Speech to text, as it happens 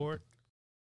Board.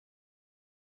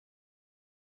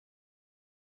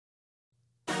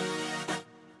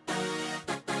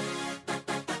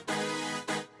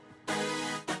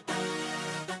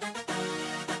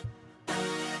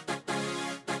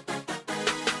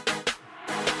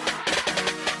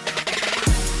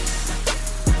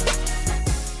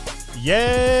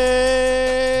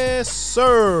 Yes,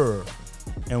 sir.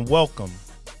 And welcome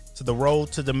to the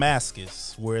road to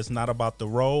Damascus, where it's not about the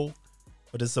road,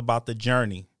 but it's about the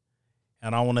journey.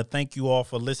 And I want to thank you all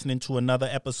for listening to another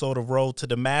episode of Road to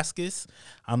Damascus.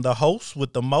 I'm the host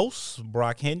with the most,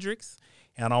 Brock Hendricks.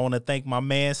 And I want to thank my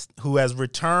man who has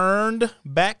returned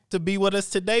back to be with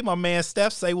us today. My man,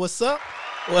 Steph, say what's up.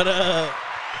 What up?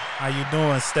 How you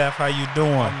doing, Steph? How you doing?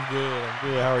 I'm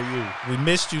good. How are you? We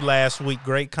missed you last week.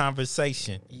 Great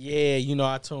conversation. Yeah,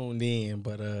 I tuned in,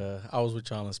 but I was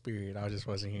with y'all in spirit. I just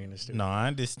wasn't here in the studio. No, I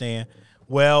understand.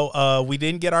 Well, we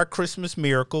didn't get our Christmas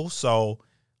miracle, so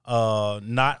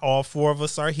not all four of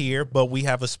us are here, but we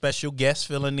have a special guest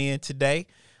filling in today.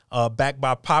 Back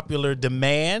by popular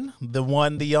demand, the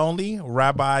one, the only,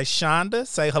 Rabbi Shonda.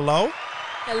 Say hello.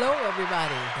 Hello,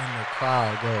 everybody. And the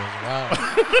crowd goes, wow.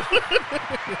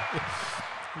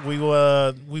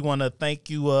 We want to thank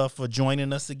you for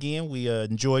joining us again. We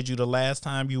enjoyed you the last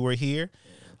time you were here.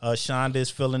 Shonda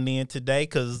is filling in today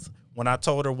because when I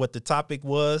told her what the topic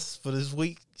was for this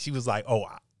week, she was like, oh,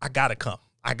 I got to come.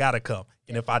 I got to come.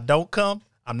 And if I don't come,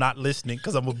 I'm not listening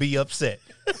because I'm going to be upset.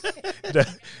 I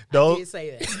did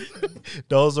say that.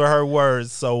 Those are her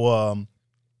words. So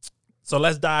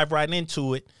let's dive right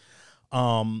into it.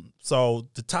 So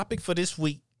the topic for this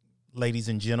week, ladies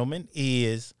and gentlemen,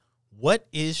 is what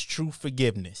is true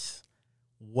forgiveness?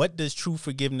 What does true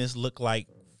forgiveness look like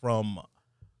from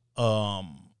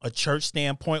a church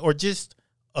standpoint or just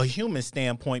a human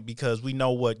standpoint? Because we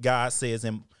know what God says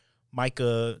in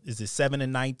Micah, is it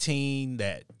 7:19,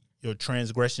 that your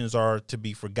transgressions are to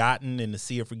be forgotten and the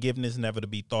sea of forgiveness never to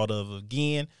be thought of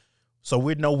again. So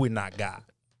we know we're not God.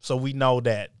 So we know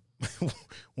that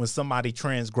when somebody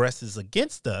transgresses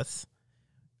against us,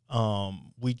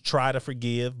 we try to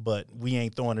forgive, but we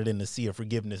ain't throwing it in the sea of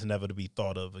forgiveness, never to be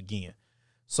thought of again.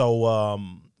 So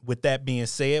with that being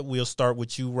said, we'll start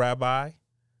with you, Rabbi.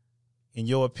 In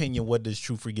your opinion, what does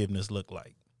true forgiveness look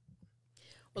like?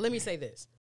 Well, let me say this.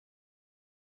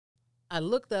 I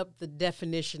looked up the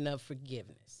definition of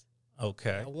forgiveness.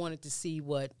 Okay. I wanted to see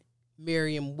what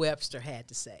Merriam-Webster had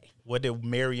to say. What did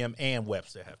Merriam and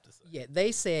Webster have to say? Yeah,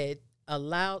 they said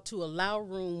allow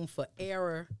room for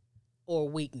error or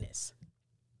weakness.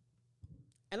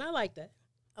 And I like that.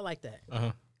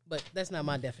 Uh-huh. But that's not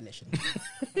my definition.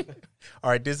 All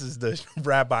right, this is the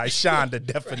Rabbi Shonda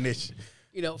definition.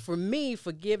 For me,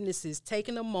 forgiveness is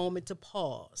taking a moment to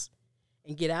pause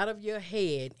and get out of your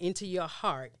head, into your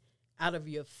heart, out of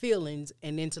your feelings,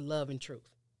 and into love and truth.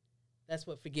 That's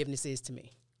what forgiveness is to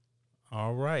me.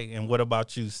 All right. And what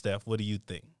about you, Steph? What do you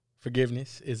think?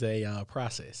 Forgiveness is a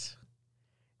process.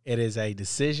 It is a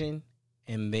decision,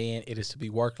 and then it is to be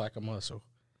worked like a muscle.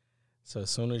 So as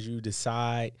soon as you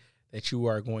decide that you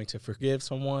are going to forgive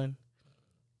someone,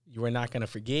 you are not going to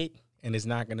forget, and it's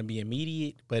not going to be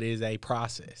immediate, but it is a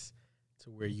process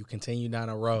to where you continue down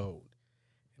a road.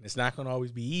 And it's not going to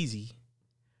always be easy,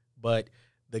 but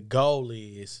the goal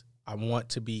is I want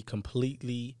to be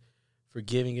completely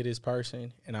forgiving of this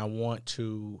person, and I want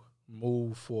to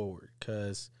move forward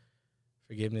because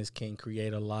forgiveness can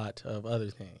create a lot of other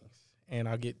things. And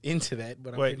I'll get into that.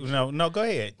 But Wait, no, go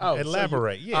ahead.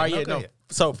 Elaborate. Go ahead.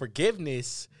 So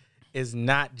forgiveness is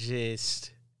not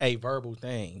just a verbal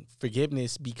thing.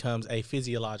 Forgiveness becomes a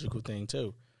physiological thing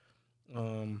too.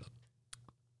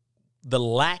 The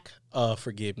lack of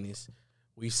forgiveness,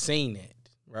 we've seen that,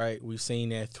 right? We've seen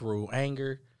that through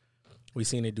anger. We've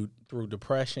seen it through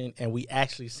depression, and we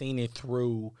actually seen it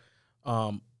through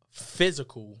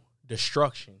physical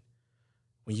destruction.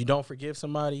 When you don't forgive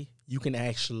somebody, you can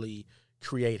actually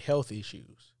create health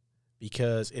issues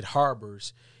because it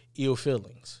harbors ill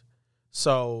feelings.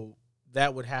 So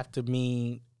that would have to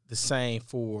mean the same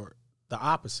for the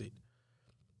opposite.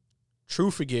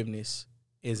 True forgiveness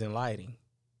is enlightening.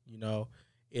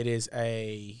 It is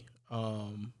it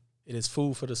is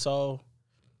food for the soul.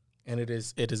 And it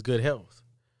is good health.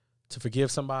 To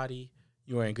forgive somebody,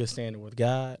 you are in good standing with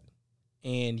God,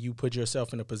 and you put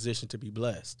yourself in a position to be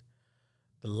blessed.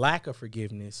 The lack of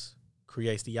forgiveness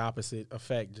creates the opposite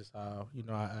effect, just how,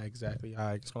 exactly how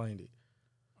I explained it.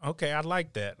 Okay, I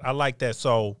like that.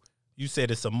 So you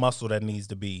said it's a muscle that needs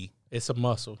to be. It's a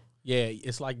muscle. Yeah,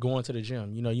 it's like going to the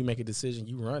gym. You make a decision,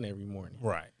 you run every morning.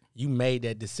 Right. You made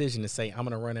that decision to say, I'm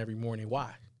going to run every morning.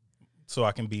 Why? So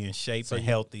I can be in shape and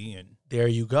healthy. And there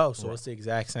you go. So it's the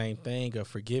exact same thing of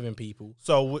forgiving people.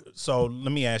 So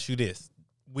let me ask you this.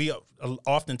 We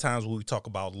oftentimes when we talk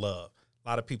about love, a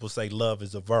lot of people say love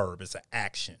is a verb. It's an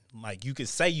action. Like you can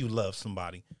say you love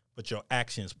somebody, but your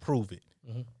actions prove it.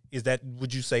 Mm-hmm.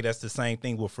 Would you say that's the same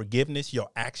thing with forgiveness? Your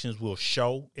actions will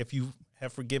show if you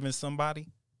have forgiven somebody?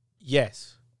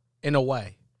 Yes, in a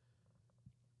way.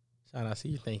 Sean, I see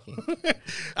you thinking.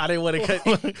 I didn't want to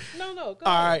cut. No, go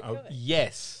All ahead. right. Go ahead.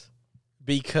 Yes,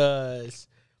 because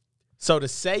so to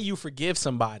say you forgive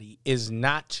somebody is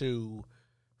not to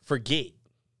forget,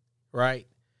 right?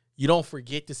 You don't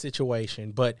forget the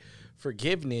situation, but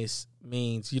forgiveness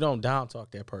means you don't down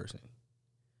talk that person.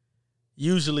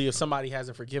 Usually, if somebody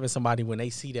hasn't forgiven somebody, when they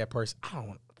see that person, I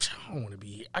don't want to be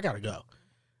here. I gotta go.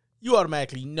 You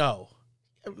automatically know,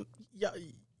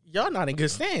 y'all not in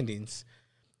good standings.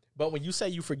 But when you say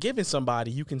you forgiving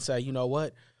somebody, you can say, you know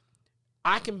what?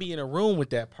 I can be in a room with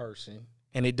that person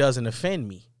and it doesn't offend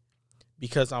me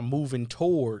because I'm moving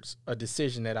towards a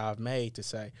decision that I've made to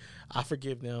say, I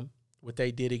forgive them, what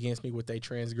they did against me, what they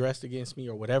transgressed against me,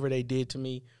 or whatever they did to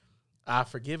me. I've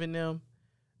forgiven them.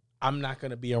 I'm not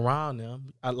going to be around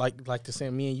them. I like to say,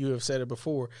 me and you have said it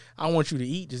before. I want you to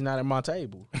eat, just not at my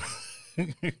table.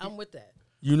 I'm with that.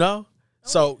 You know?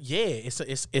 So yeah,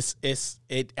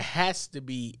 it has to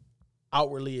be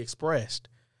outwardly expressed,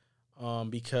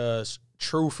 because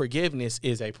true forgiveness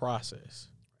is a process.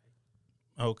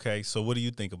 Okay, so what do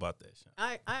you think about that,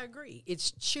 I agree.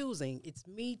 It's choosing. It's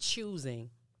me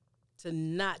choosing to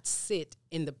not sit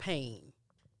in the pain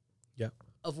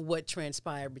of what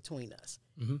transpired between us.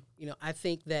 Mm-hmm. You know, I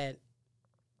think that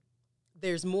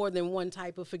there's more than one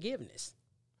type of forgiveness.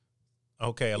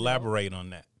 Okay, elaborate on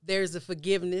that. There's a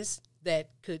forgiveness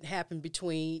that could happen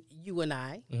between you and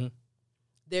I. Mm-hmm.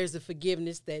 There's a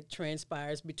forgiveness that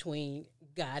transpires between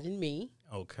God and me.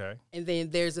 Okay. And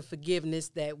then there's a forgiveness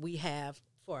that we have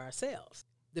for ourselves.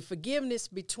 The forgiveness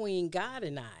between God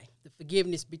and I, the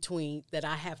forgiveness that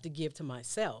I have to give to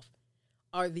myself,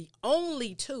 are the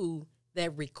only two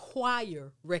that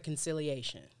require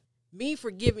reconciliation. Me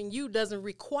forgiving you doesn't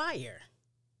require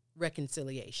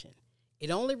reconciliation.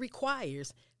 It only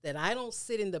requires that I don't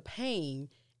sit in the pain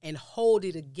and hold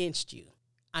it against you.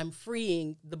 I'm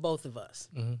freeing the both of us.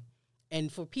 Mm-hmm.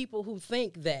 And for people who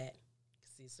think that,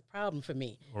 see, it's a problem for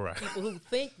me. Right. People who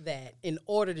think that in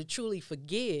order to truly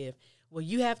forgive, well,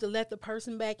 you have to let the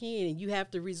person back in and you have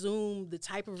to resume the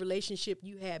type of relationship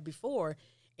you had before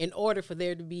in order for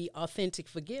there to be authentic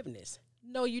forgiveness.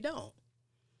 No, you don't.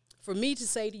 For me to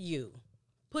say to you,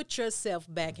 put yourself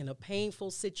back in a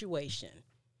painful situation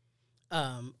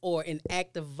or an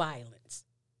act of violence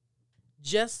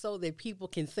just so that people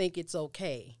can think it's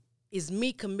okay is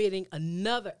me committing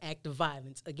another act of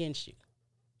violence against you.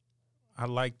 I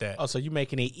like that. Oh, so you're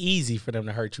making it easy for them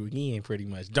to hurt you again, pretty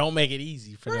much. Don't make it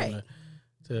easy for them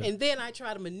to... And then I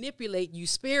try to manipulate you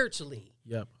spiritually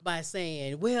by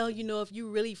saying, well, you know, if you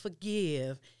really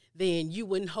forgive, then you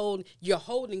wouldn't you're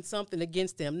holding something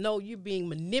against them. No, you're being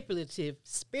manipulative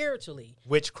spiritually.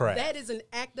 Witchcraft. That is an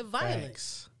act of violence.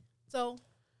 Thanks. So,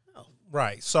 no.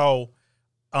 Right. So,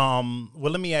 well,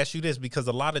 let me ask you this, because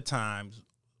a lot of times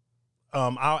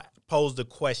I'll pose the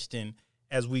question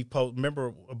as we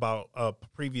remember about a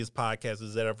previous podcast,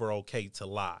 is it ever okay to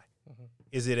lie? Mm-hmm.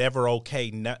 Is it ever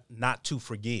okay not to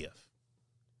forgive?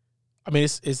 I mean,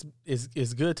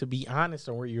 it's good to be honest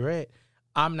on where you're at.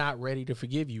 I'm not ready to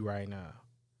forgive you right now.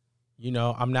 You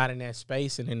know, I'm not in that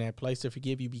space and in that place to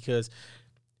forgive you, because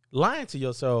lying to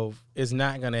yourself is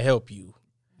not going to help you.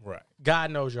 Right.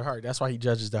 God knows your heart. That's why he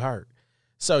judges the heart.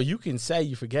 So you can say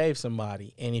you forgave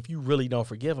somebody, and if you really don't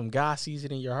forgive them, God sees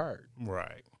it in your heart.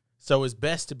 Right. So it's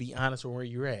best to be honest on where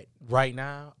you're at. Right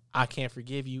now, I can't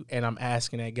forgive you, and I'm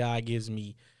asking that God gives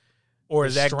me Or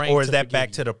is that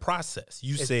back to the process?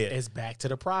 It's back to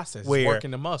the process. It's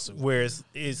working the muscle. Whereas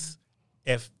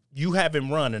if you haven't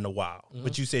run in a while, mm-hmm.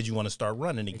 but you said you want to start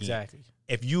running again. Exactly.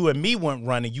 If you and me weren't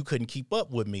running, you couldn't keep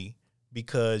up with me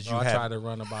because I tried to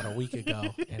run about a week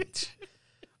ago, and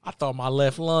I thought my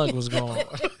left lung was gone.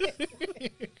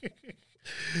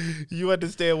 You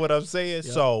understand what I'm saying?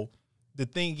 Yep. So the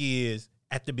thing is,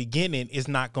 at the beginning, it's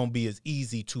not going to be as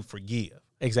easy to forgive.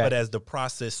 Exactly. But as the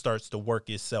process starts to work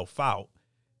itself out,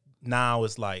 now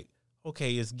it's like,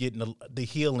 okay, it's getting the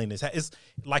healing. It's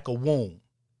like a wound.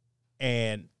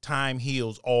 And time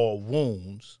heals all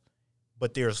wounds,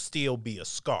 but there'll still be a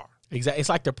scar. Exactly. It's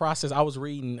like the process. I was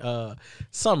reading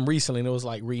something recently, and it was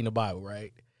like reading the Bible,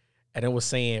 right? And it was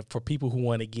saying for people who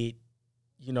want to get,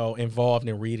 involved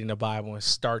in reading the Bible and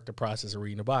start the process of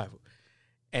reading the Bible.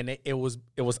 And it was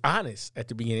honest at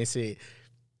the beginning. It said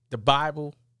the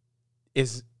Bible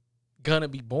is gonna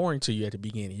be boring to you at the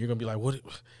beginning. You're gonna be like, "What?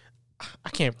 I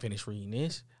can't finish reading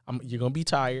this." You're gonna be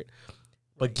tired,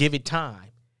 but give it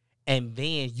time, and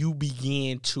then you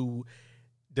begin to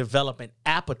develop an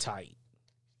appetite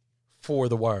for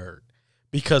the word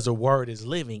because the word is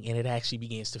living and it actually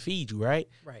begins to feed you. Right.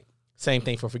 Right. Same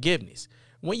thing for forgiveness.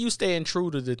 When you stand true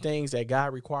to the things that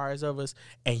God requires of us,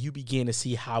 and you begin to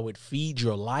see how it feeds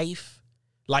your life,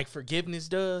 like forgiveness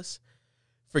does,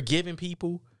 forgiving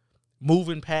people,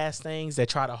 moving past things that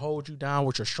try to hold you down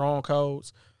with your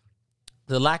strongholds.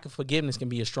 The lack of forgiveness can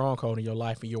be a stronghold in your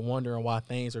life, and you're wondering why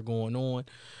things are going on,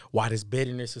 why this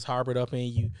bitterness is harbored up in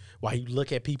you, why you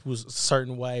look at people a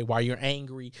certain way, why you're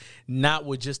angry, not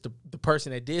with just the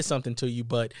person that did something to you,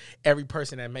 but every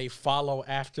person that may follow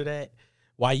after that,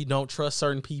 why you don't trust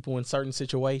certain people in certain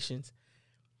situations.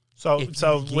 So If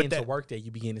so you begin with to that, work that,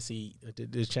 you begin to see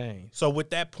the change. so with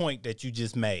that point that you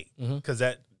just made, Mhm. because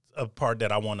that's a part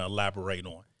that I want to elaborate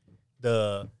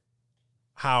on,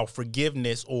 how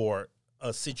forgiveness or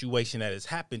a situation that has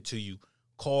happened to you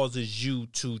causes you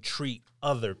to treat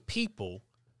other people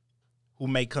who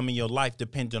may come in your life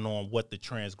depending on what the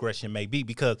transgression may be.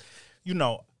 Because,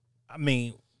 I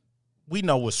mean, we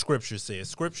know what Scripture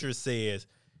says. Scripture says,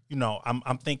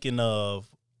 I'm thinking of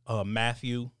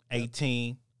Matthew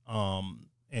 18,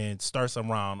 and starts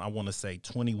around, I want to say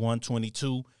 21,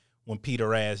 22, when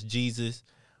Peter asked Jesus,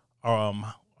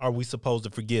 are we supposed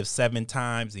to forgive 7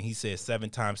 times? And he said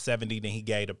 7 times 70. Then he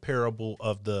gave a parable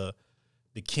of the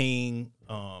king.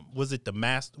 Was it the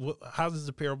master? How does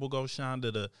the parable go, Sean?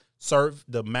 To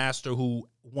the master who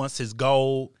wants his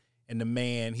gold, and the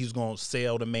man, he's going to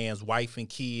sell the man's wife and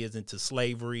kids into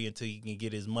slavery until he can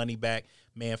get his money back.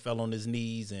 Man fell on his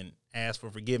knees and asked for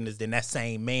forgiveness. Then that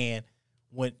same man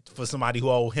went for somebody who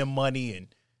owed him money and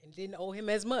didn't owe him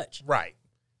as much. Right.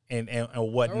 And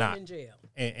whatnot. Throw him in jail.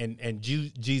 And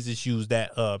Jesus used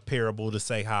that parable to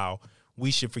say how we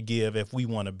should forgive if we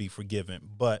want to be forgiven.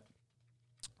 But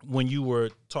when you were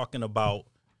talking about,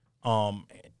 and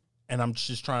I'm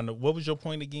just trying to, what was your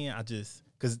point again?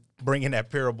 Because bringing that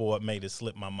parable up made it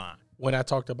slip my mind. When I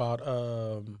talked about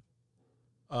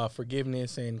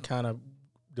forgiveness and kind of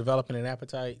developing an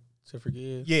appetite to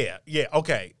forgive. Yeah,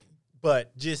 okay.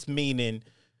 But just meaning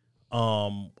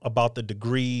about the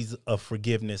degrees of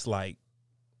forgiveness, like,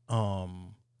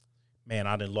 man,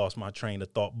 I done lost my train of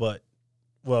thought. But,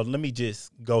 well, let me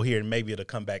just go here and maybe it'll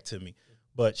come back to me.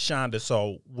 But, Shonda,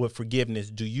 so with forgiveness,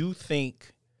 do you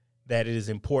think that it is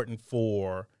important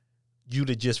for you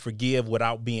to just forgive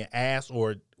without being asked,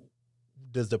 or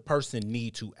does the person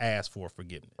need to ask for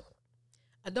forgiveness?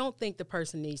 I don't think the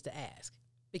person needs to ask,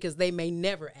 because they may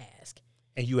never ask.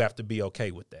 And you have to be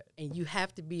okay with that. And you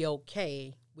have to be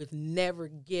okay with never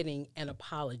getting an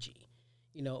apology,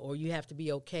 or you have to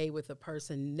be okay with a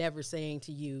person never saying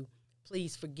to you,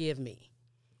 please forgive me.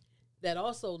 That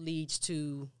also leads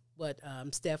to what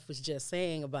Steph was just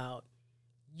saying about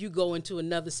you go into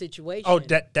another situation. Oh,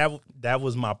 that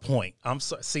was my point. I'm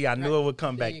sorry. See, I knew it would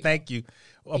come back. Thank you.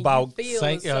 About you feel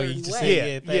a certain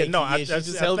way. I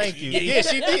just thank you. Yeah,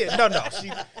 she did.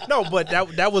 No, but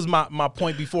that was my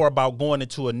point before about going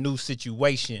into a new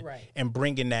situation, right, and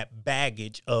bringing that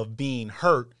baggage of being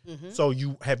hurt. Mm-hmm. So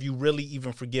you really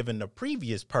even forgiven the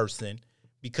previous person,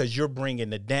 because you're bringing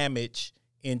the damage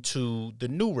into the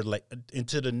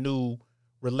new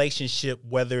relationship,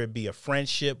 whether it be a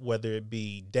friendship, whether it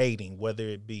be dating, whether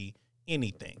it be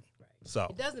anything. Right. So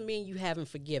it doesn't mean you haven't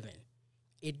forgiven.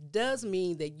 It does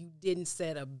mean that you didn't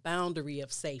set a boundary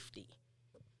of safety.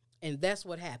 And that's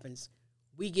what happens.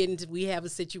 We have a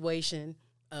situation,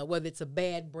 whether it's a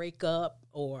bad breakup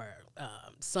or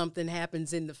something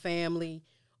happens in the family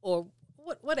or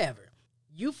whatever.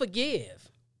 You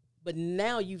forgive, but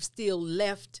now you've still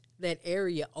left that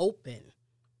area open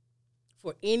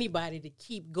for anybody to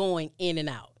keep going in and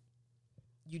out.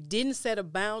 You didn't set a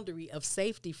boundary of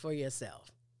safety for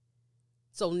yourself.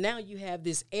 So now you have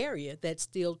this area that's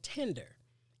still tender.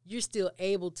 You're still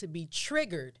able to be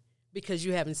triggered because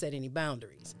you haven't set any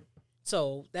boundaries.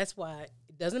 So that's why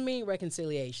it doesn't mean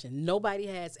reconciliation.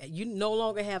 You no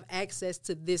longer have access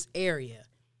to this area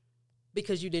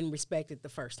because you didn't respect it the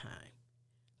first time.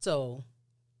 So,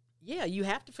 yeah, you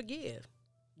have to forgive.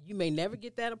 You may never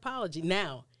get that apology.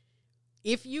 Now,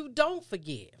 if you don't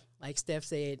forgive, like Steph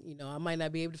said, I might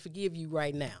not be able to forgive you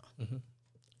right now. Mm-hmm.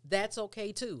 That's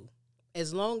okay too,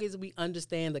 as long as we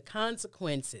understand the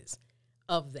consequences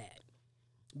of that.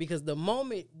 Because the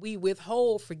moment we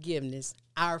withhold forgiveness,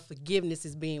 our forgiveness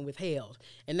is being withheld.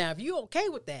 And now if you're okay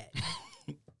with that,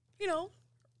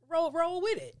 roll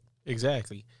with it.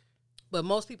 Exactly. But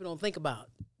most people don't think about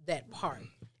that part.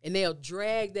 And they'll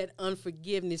drag that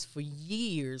unforgiveness for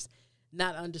years,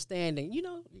 not understanding,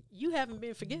 you haven't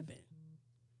been forgiven.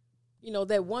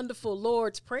 That wonderful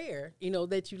Lord's Prayer,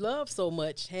 that you love so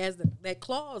much has that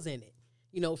clause in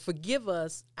it. Forgive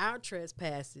us our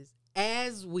trespasses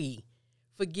as we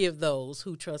forgive those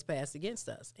who trespass against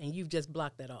us. And you've just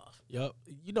blocked that off.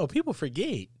 Yep. People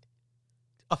forget.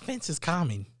 Offense is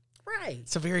common. Right.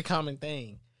 It's a very common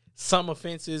thing. Some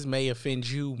offenses may offend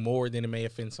you more than it may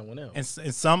offend someone else.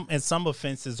 And some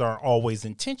offenses are always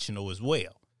intentional as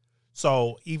well.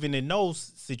 So even in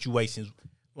those situations,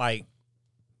 like,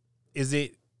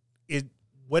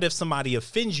 what if somebody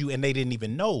offends you and they didn't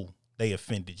even know they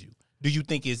offended you? Do you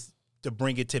think it's to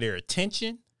bring it to their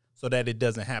attention so that it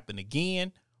doesn't happen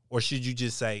again? Or should you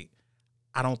just say,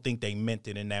 I don't think they meant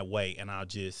it in that way, and I'll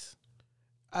just...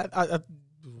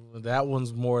 That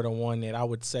one's more the one that I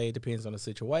would say it depends on the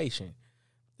situation.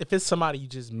 If it's somebody you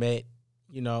just met,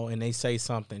 and they say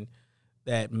something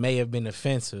that may have been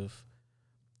offensive,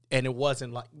 and it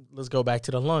wasn't like, let's go back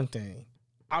to the lung thing.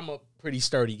 I'm a pretty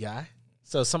sturdy guy.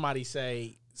 So somebody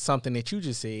say something that you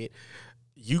just said,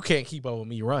 you can't keep up with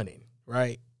me running,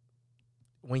 right?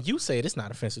 When you say it, it's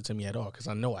not offensive to me at all because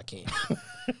I know I can't,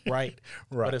 right?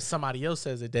 Right. But if somebody else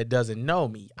says it that doesn't know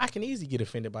me, I can easily get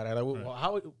offended by that. Like, well,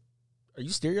 how are you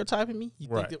stereotyping me? You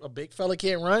think that a big fella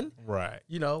can't run? Right.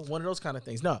 One of those kind of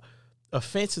things. No,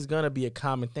 offense is going to be a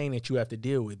common thing that you have to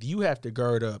deal with. You have to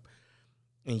gird up,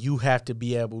 and you have to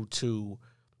be able to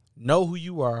know who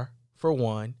you are, for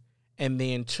one, and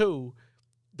then two,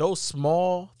 those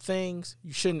small things,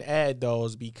 you shouldn't add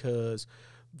those because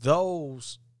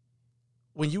those,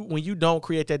 when you don't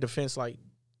create that defense like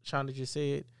Shonda just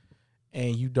said,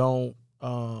 and you don't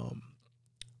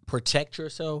protect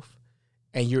yourself,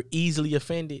 and you're easily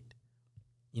offended,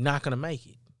 you're not going to make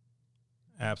it.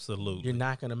 Absolutely. You're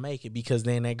not going to make it because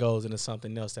then that goes into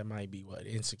something else that might be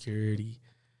insecurity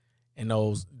and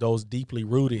those deeply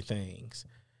rooted things.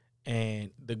 And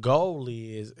the goal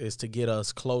is to get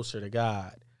us closer to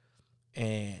God.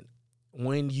 And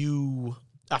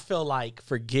I feel like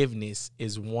forgiveness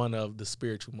is one of the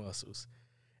spiritual muscles.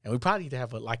 And we probably need to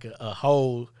have a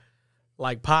whole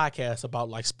podcast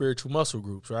about spiritual muscle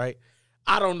groups, right?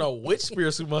 I don't know which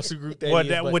spiritual muscle group that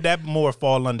is. Would that more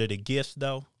fall under the gifts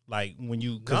though? Like when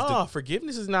you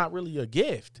forgiveness is not really a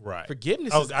gift. Right.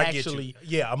 Forgiveness is actually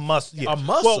a muscle. Yeah. A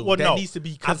muscle that needs to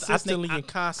be consistently and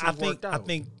constantly worked out.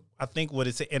 I think what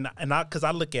it's because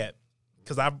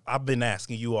I've been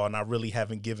asking you all and I really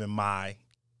haven't given my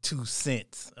 2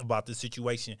 cents about the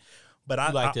situation. But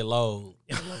I like to load.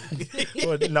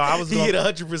 No, I was he hit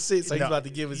 100%, so he's about to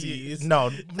give us his.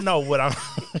 No, what I'm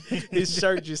his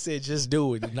shirt just said just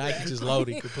do it. Nike just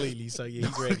loaded completely. So yeah,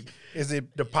 he's ready. Is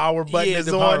it the power button is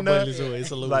the on? Power button is on.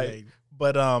 It's illuminating.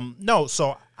 But no,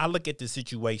 so I look at the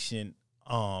situation,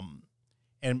 and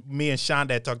me and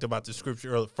Shonda had talked about the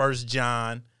scripture earlier, 1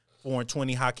 John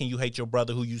 4:20. How can you hate your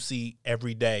brother who you see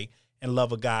every day and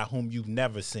love a guy whom you've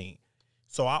never seen?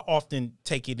 So I often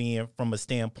take it in from a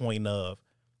standpoint of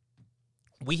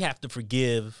we have to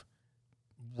forgive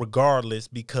regardless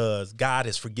because God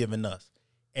has forgiven us.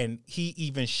 And he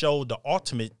even showed the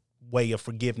ultimate way of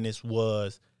forgiveness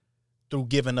was through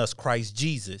giving us Christ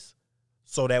Jesus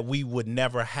so that we would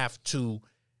never have to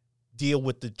deal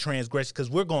with the transgression because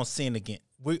we're going to sin again.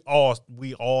 We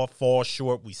all fall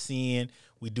short. We sin.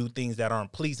 We do things that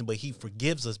aren't pleasing, but he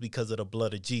forgives us because of the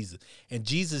blood of Jesus. And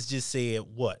Jesus just said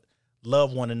what?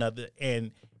 Love one another.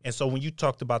 And so when you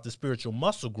talked about the spiritual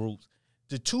muscle groups,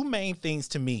 the 2 main things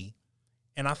to me,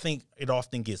 and I think it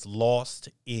often gets lost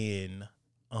in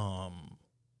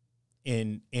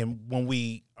when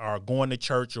we are going to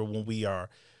church or when we are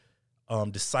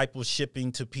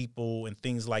discipleshipping to people and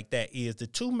things like that, is the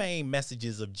 2 main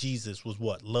messages of Jesus was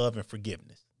what? Love and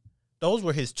forgiveness. Those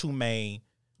were his 2 main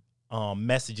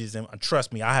messages. And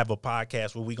trust me, I have a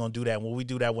podcast where we're going to do that. When we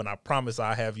do that one, I promise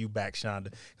I'll have you back,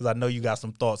 Shonda, because I know you got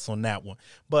some thoughts on that one.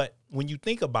 But when you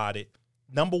think about it,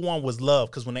 number 1 was love,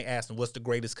 because when they asked him, what's the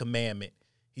greatest commandment?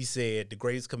 He said, the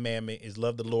greatest commandment is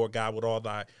love the Lord God with all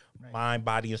thy mind,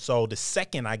 body, and soul. The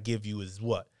second I give you is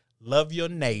what? Love your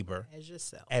neighbor as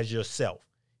yourself.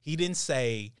 He didn't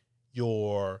say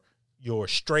your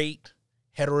straight,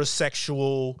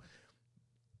 heterosexual,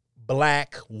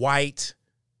 black, white,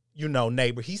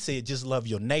 neighbor. He said, just love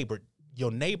your neighbor. Your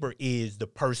neighbor is the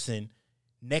person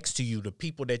next to you, the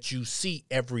people that you see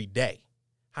every day.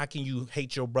 How can you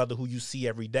hate your brother who you see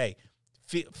every day?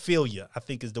 Philia, I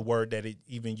think is the word that it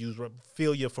even used.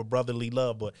 Philia for brotherly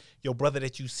love, but your brother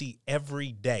that you see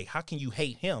every day. How can you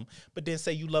hate him, but then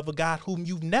say you love a God whom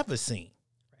you've never seen?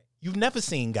 Right. You've never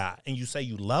seen God, and you say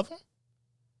you love him?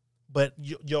 But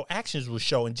your actions will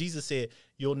show. And Jesus said,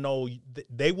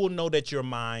 they will know that your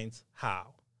minds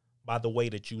how? by the way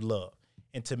that you love.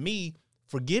 And to me,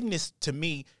 forgiveness, to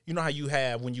me, you know how you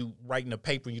have when you write in a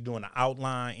paper, you're doing an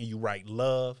outline and you write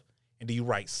love and then you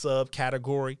write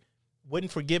subcategory.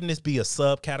 Wouldn't forgiveness be a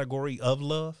subcategory of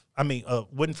love? I mean,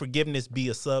 wouldn't forgiveness be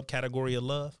a subcategory of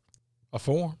love? A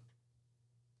form.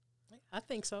 I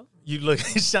think so. You look,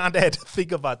 Shonda had to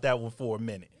think about that one for a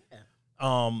minute.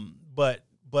 Yeah.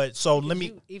 But so Because let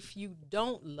me. if you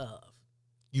don't love,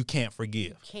 You can't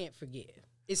forgive. can't forgive.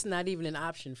 It's not even an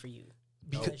option for you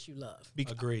unless you love.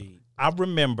 Agreed. I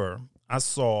remember I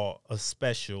saw a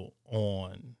special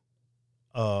on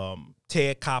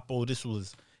Ted Koppel. This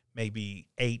was maybe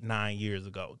 8-9 years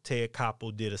ago. Ted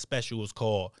Koppel did a special. It was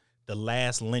called The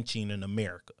Last Lynching in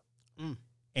America.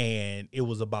 And it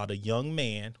was about a young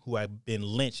man who had been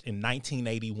lynched in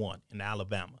 1981 in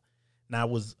Alabama. Now, it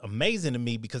was amazing to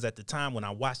me because at the time when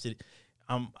I watched it,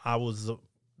 I was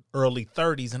early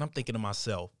 30s, and I'm thinking to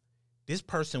myself, this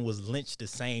person was lynched the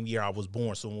same year I was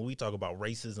born. So when we talk about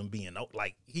racism being,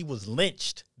 like, he was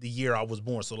lynched the year I was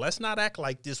born. So let's not act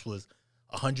like this was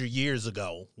 100 years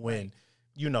ago when,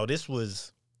 you know, this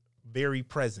was very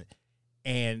present.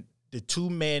 And the two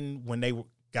men, when they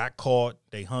got caught,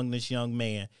 they hung this young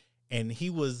man, and he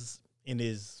was in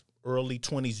his early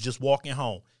 20s just walking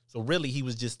home. So really, he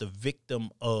was just a victim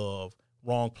of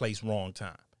wrong place, wrong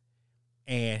time.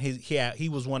 And he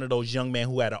was one of those young men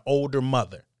who had an older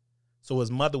mother. So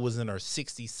his mother was in her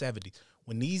 60s, 70s.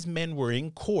 When these men were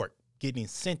in court getting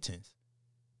sentenced,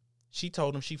 she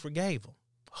told him she forgave him,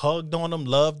 hugged on him,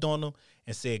 loved on him,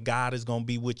 and said, God is going to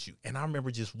be with you. And I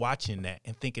remember just watching that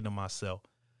and thinking to myself,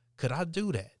 could I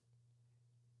do that?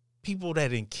 People that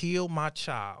didn't kill my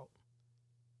child,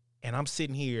 and I'm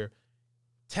sitting here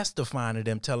testifying to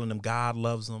them, telling them God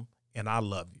loves them and I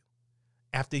love you.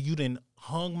 After you done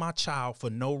hung my child for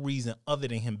no reason other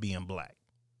than him being black.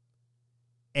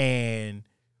 And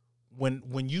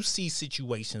when you see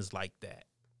situations like that,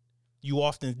 you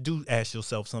often do ask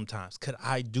yourself sometimes, could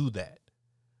I do that?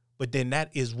 But then that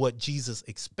is what Jesus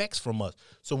expects from us.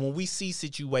 So when we see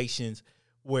situations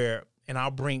where, and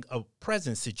I'll bring a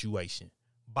present situation,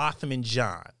 Botham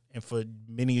Jean. And for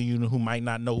many of you who might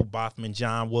not know who Botham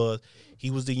Jean was, he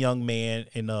was the young man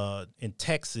in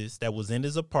Texas that was in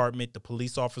his apartment. The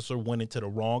police officer went into the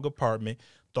wrong apartment,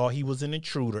 thought he was an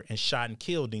intruder, and shot and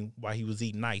killed him while he was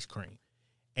eating ice cream.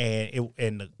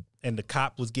 And the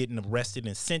cop was getting arrested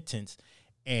and sentenced.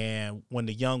 And when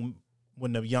the young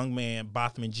man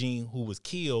Botham Jean, who was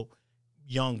killed,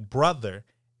 young brother,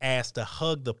 asked to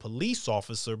hug the police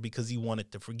officer because he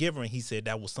wanted to forgive her, and he said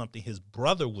that was something his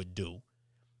brother would do,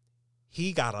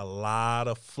 he got a lot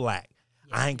of flack.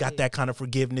 Yes, I ain't got that kind of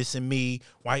forgiveness in me.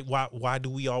 Why do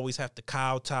we always have to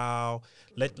kowtow?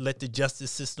 Let the justice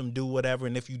system do whatever,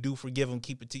 and if you do forgive them,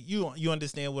 keep it to you. You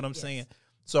understand what I'm saying?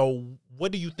 So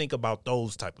what do you think about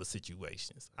those type of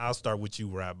situations? I'll start with you,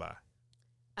 Rabbi.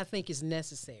 I think it's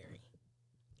necessary.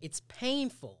 It's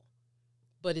painful,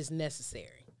 but it's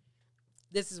necessary.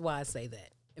 This is why I say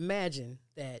that. Imagine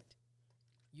that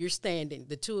you're standing,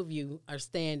 the two of you are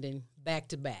standing back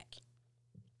to back.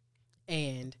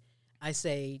 And I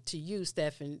say to you,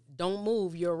 Stephen, don't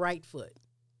move your right foot.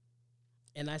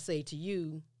 And I say to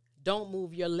you, don't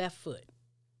move your left foot.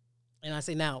 And I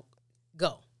say, now,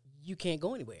 go. You can't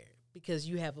go anywhere because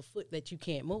you have a foot that you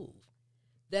can't move.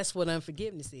 That's what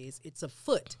unforgiveness is. It's a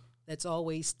foot that's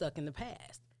always stuck in the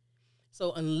past.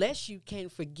 So unless you can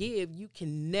forgive, you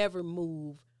can never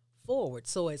move forward.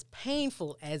 So as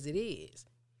painful as it is,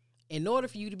 in order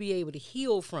for you to be able to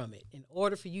heal from it, in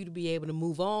order for you to be able to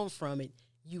move on from it,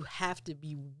 you have to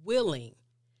be willing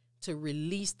to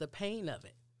release the pain of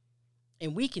it.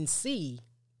 And we can see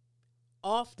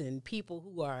often people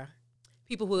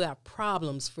who have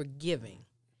problems forgiving.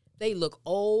 They look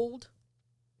old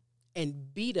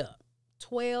and beat up,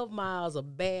 12 miles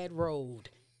of bad road,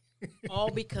 all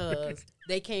because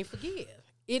they can't forgive.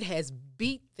 It has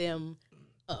beat them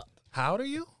up. How old are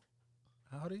you?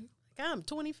 I'm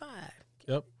 25.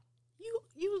 Yep.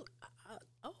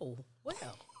 Oh, well.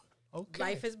 Okay.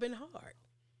 Life has been hard.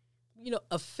 You know,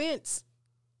 offense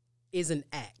is an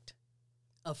act.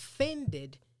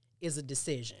 Offended is a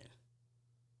decision.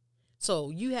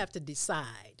 So you have to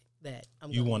decide that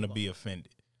you want to be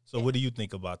offended. So what do you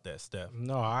think about that, Steph?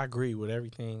 No, I agree with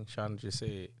everything Shonda just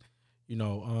said. You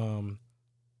know,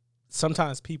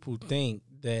 sometimes people think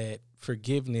that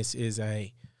forgiveness is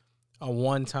a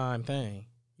one-time thing.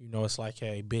 You know, it's like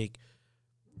a big,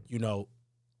 you know,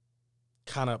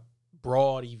 kind of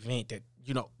broad event that,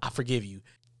 you know, I forgive you.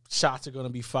 Shots are going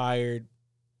to be fired,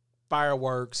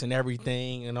 fireworks and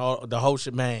everything and all the whole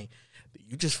shebang.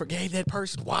 You just forgave that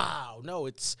person. Wow. No,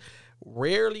 it's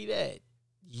rarely that.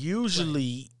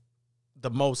 Usually the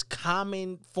most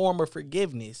common form of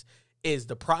forgiveness is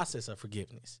the process of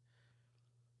forgiveness.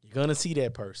 You're going to see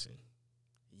that person.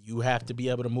 You have to be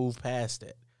able to move past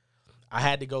that. I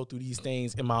had to go through these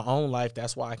things in my own life.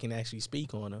 That's why I can actually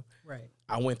speak on them. Right.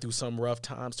 I went through some rough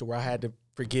times to where I had to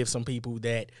forgive some people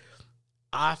that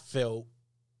I felt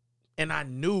and I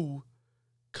knew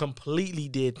completely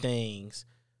did things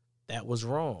that was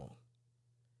wrong.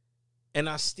 And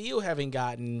I still haven't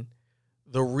gotten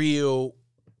the real,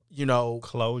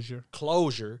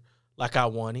 closure like I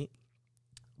wanted.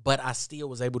 But I still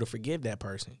was able to forgive that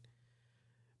person.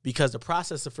 Because the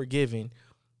process of forgiving,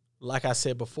 like I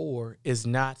said before, is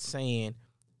not saying,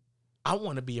 I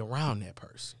want to be around that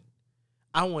person.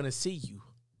 I want to see you.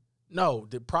 No,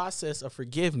 the process of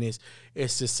forgiveness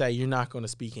is to say you're not going to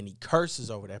speak any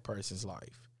curses over that person's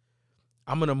life.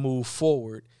 I'm going to move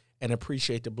forward and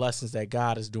appreciate the blessings that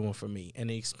God is doing for me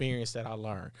and the experience that I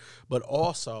learned. But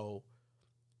also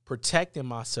protecting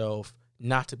myself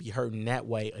not to be hurt in that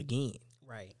way again.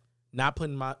 Right. Not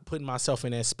putting myself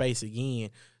in that space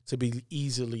again to be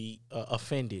easily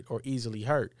offended or easily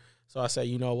hurt. So I say,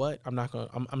 you know what? I'm not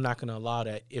gonna allow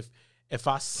that. If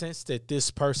I sense that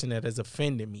this person that has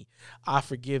offended me, I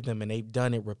forgive them and they've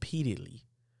done it repeatedly,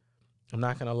 I'm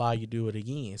not gonna allow you to do it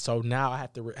again. So now I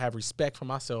have to have respect for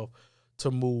myself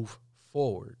to move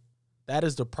forward. That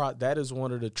is that is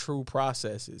one of the true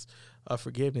processes of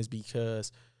forgiveness,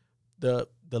 because the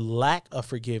lack of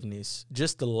forgiveness,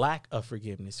 just the lack of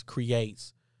forgiveness,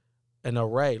 creates an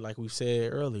array, like we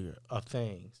said earlier, of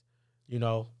things,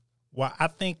 Well, I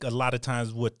think a lot of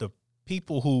times with the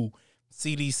people who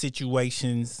see these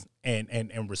situations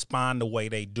and respond the way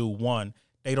they do, one,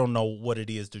 they don't know what it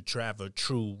is to have a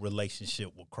true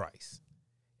relationship with Christ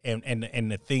and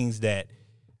the things that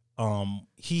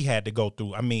he had to go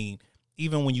through. I mean,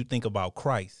 even when you think about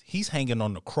Christ, he's hanging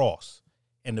on the cross,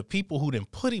 and the people who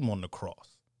didn't put him on the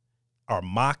cross are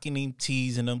mocking him,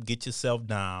 teasing him, get yourself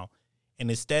down.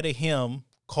 And instead of him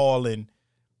calling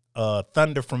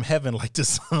thunder from heaven like the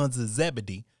sons of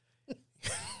Zebedee,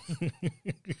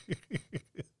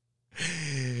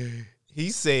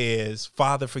 he says,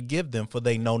 Father, forgive them, for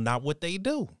they know not what they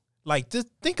do. Like, just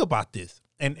think about this.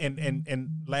 And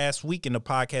last week in the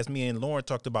podcast, me and Lauren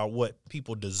talked about what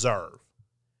people deserve.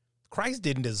 Christ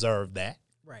didn't deserve that.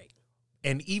 Right.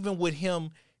 And even with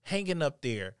him hanging up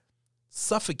there,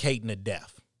 suffocating to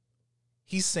death,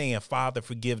 he's saying, Father,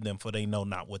 forgive them, for they know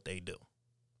not what they do.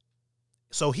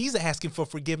 So he's asking for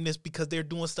forgiveness because they're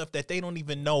doing stuff that they don't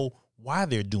even know why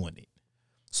they're doing it.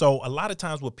 So a lot of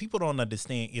times what people don't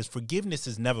understand is forgiveness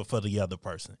is never for the other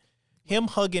person. Him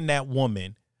hugging that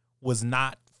woman was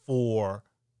not for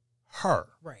her.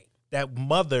 Right. That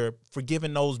mother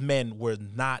forgiving those men were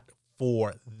not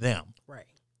for them. Right.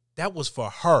 That was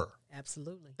for her.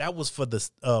 Absolutely. That was for the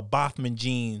Bothman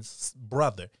Jean's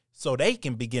brother, so they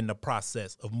can begin the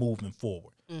process of moving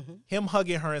forward. Mm-hmm. Him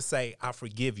hugging her and say, I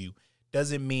forgive you,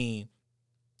 doesn't mean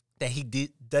that he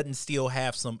doesn't still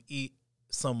have some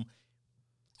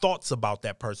thoughts about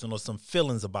that person or some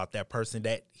feelings about that person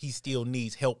that he still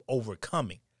needs help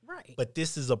overcoming. Right. But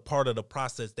this is a part of the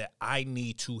process that I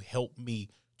need to help me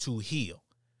to heal.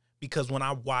 Because when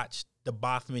I watched the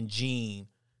Bothman Jean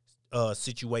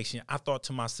situation, I thought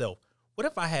to myself, what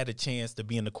if I had a chance to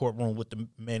be in the courtroom with the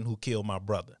men who killed my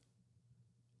brother?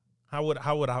 How would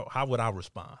I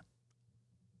respond?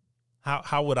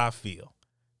 How would I feel?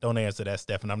 Don't answer that,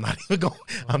 Stephen. I'm not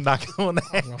going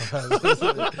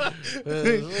to.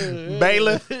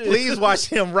 Baylor, please watch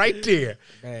him right there.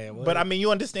 Man, but I mean,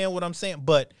 you understand what I'm saying?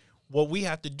 But what we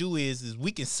have to do is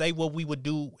we can say what we would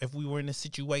do if we were in a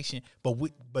situation,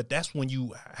 but that's when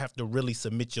you have to really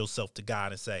submit yourself to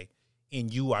God and say, in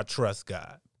you I trust,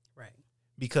 God. Right.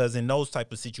 Because in those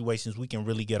type of situations, we can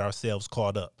really get ourselves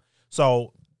caught up.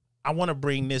 So I want to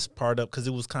bring this part up because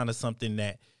it was kind of something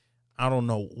that, I don't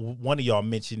know, one of y'all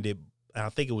mentioned it. I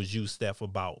think it was you, Steph,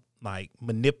 about like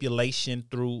manipulation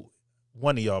through,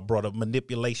 one of y'all brought up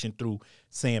manipulation through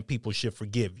saying people should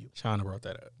forgive you. Shauna brought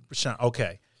that up.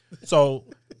 Okay. So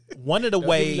one of the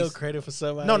ways. No credit for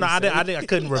somebody. No, I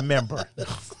couldn't remember.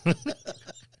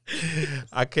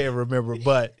 I can't remember.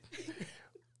 But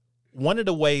one of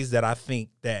the ways that I think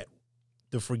that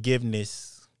the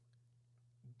forgiveness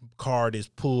card is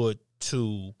pulled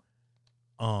to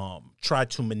try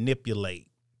to manipulate,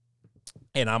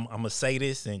 and I'm gonna say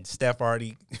this, and Steph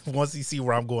already, once he see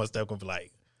where I'm going, Steph gonna be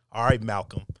like, all right,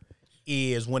 Malcolm,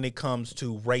 is when it comes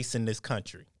to race in this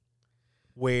country,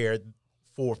 where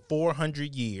for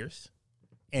 400 years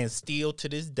and still to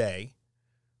this day,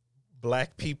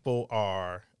 black people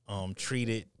are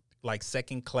treated like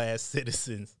second-class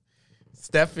citizens.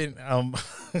 Stephen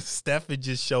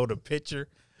just showed a picture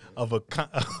of a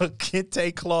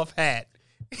kente cloth hat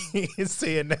and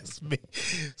saying that's me.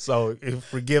 So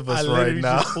forgive us right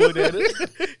now.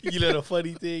 You know the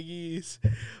funny thing is,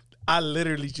 I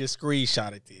literally just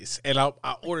screenshotted this, and I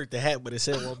ordered the hat, but it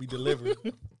said it won't be delivered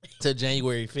to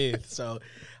January 5th. So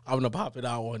I'm gonna pop it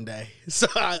out one day. So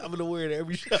I'm gonna wear it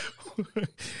every show.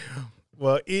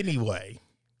 Well, anyway,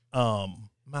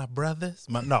 my brothers,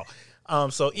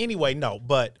 so anyway, no.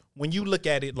 But when you look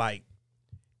at it, like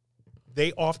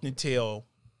they often tell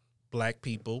black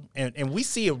people, and we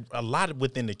see a lot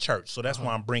within the church. So that's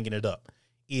why I'm bringing it up.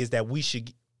 Is that we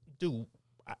should do.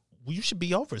 You should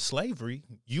be over slavery.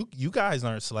 You guys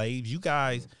aren't slaves. You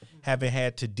guys haven't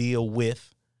had to deal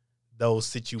with those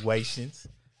situations.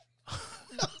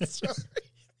 I'm sorry.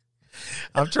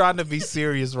 I'm trying to be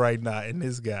serious right now in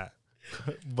this guy.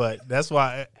 But that's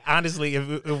why, honestly,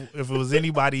 if it was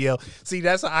anybody else, see,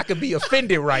 that's how I could be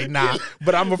offended right now,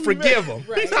 but I'm going to forgive him.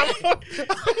 Right.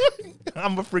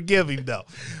 I'm going to forgive him, though.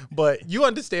 But you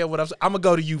understand what I'm saying. I'm going to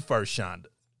go to you first, Shonda.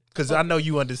 Because I know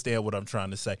you understand what I'm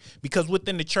trying to say. Because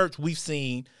within the church, we've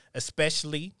seen,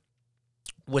 especially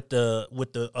with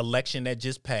the election that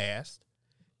just passed,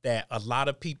 that a lot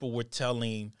of people were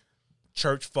telling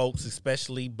church folks,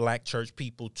 especially black church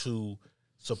people, to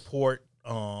support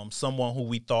someone who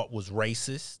we thought was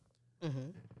racist,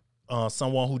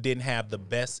 someone who didn't have the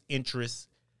best interests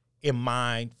in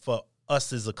mind for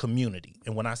us as a community.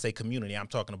 And when I say community, I'm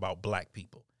talking about black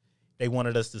people. They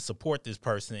wanted us to support this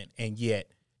person, and yet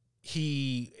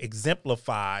he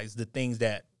exemplifies the things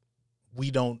that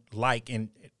we don't like, and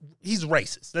he's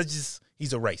racist.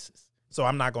 He's a racist. So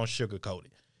I'm not going to sugarcoat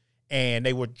it. And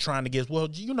they were trying to get, well,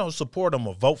 support him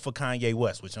or vote for Kanye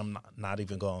West, which I'm not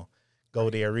even going to go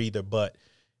there either. But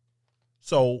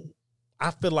so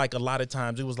I feel like a lot of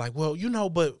times it was like, well,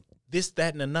 but this,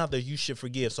 that, and another, you should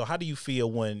forgive. So how do you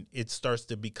feel when it starts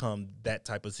to become that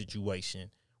type of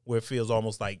situation where it feels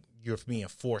almost like you're being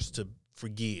forced to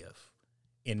forgive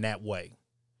in that way?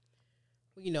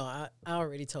 I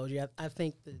already told you, I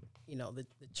think that,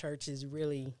 the church has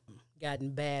really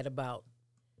gotten bad about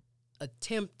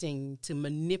attempting to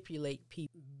manipulate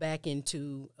people back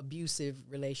into abusive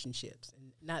relationships,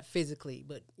 and not physically,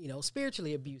 but,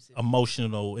 spiritually abusive.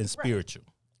 Emotional and spiritual.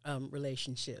 Right.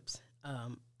 Relationships.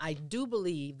 I do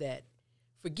believe that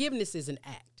forgiveness is an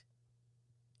act.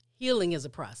 Healing is a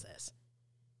process.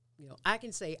 I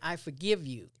can say, I forgive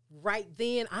you. Right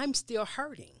then, I'm still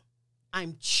hurting.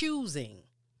 I'm choosing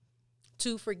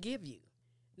to forgive you.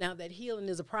 Now, that healing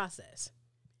is a process.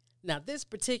 Now, this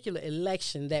particular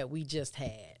election that we just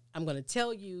had, I'm going to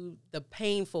tell you the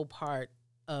painful part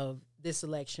of this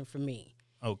election for me.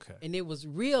 Okay. And it was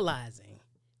realizing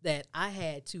that I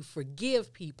had to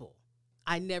forgive people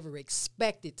I never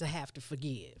expected to have to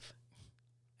forgive.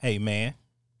 Hey, man.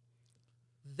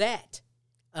 That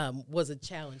was a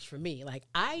challenge for me. Like,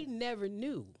 I never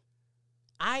knew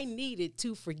I needed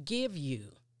to forgive you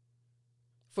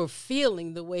for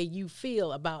feeling the way you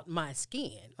feel about my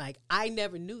skin. Like, I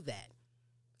never knew that.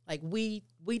 Like, we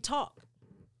talk,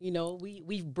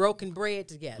 we've broken bread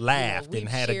together, laughed and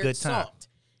had a good time. Salt.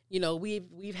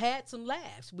 We've had some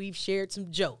laughs. We've shared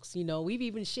some jokes. We've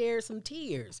even shared some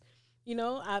tears.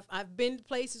 I've been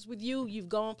places with you. You've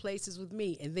gone places with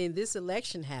me. And then this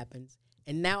election happens,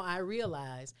 and now I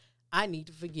realize I need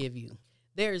to forgive you.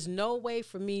 There is no way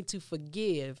for me to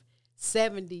forgive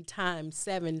 70 times,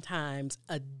 7 times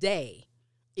a day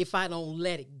if I don't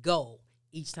let it go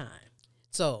each time.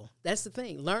 So that's the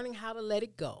thing, learning how to let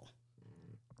it go,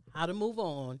 how to move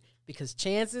on, because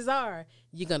chances are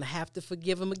you're going to have to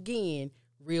forgive them again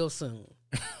real soon.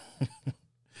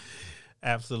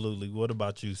 Absolutely. What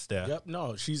about you, Steph? Yep.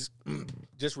 No, she's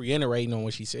just reiterating on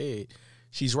what she said.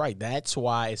 She's right. That's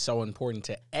why it's so important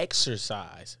to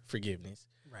exercise forgiveness.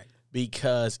 Right.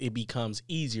 Because it becomes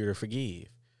easier to forgive.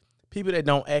 People that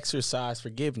don't exercise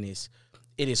forgiveness,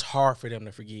 it is hard for them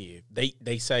to forgive.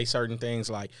 They say certain things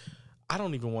like, I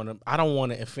don't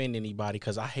want to offend anybody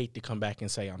because I hate to come back and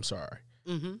say I'm sorry.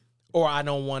 Mm-hmm. Or I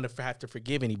don't want to have to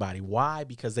forgive anybody. Why?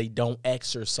 Because they don't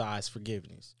exercise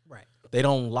forgiveness. Right. They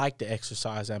don't like to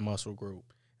exercise that muscle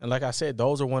group. And like I said,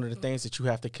 those are one of the things that you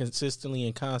have to consistently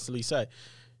and constantly say.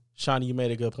 Shawnee, you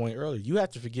made a good point earlier. You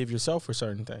have to forgive yourself for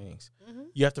certain things. Mm-hmm.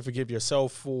 You have to forgive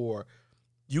yourself for,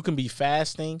 you can be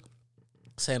fasting,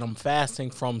 saying I'm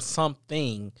fasting from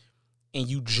something, and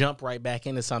you jump right back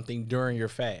into something during your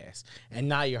fast. And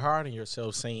now you're hard on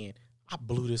yourself saying, I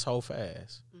blew this whole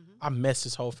fast. Mm-hmm. I messed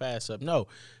this whole fast up. No,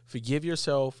 forgive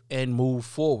yourself and move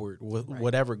forward with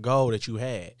whatever goal that you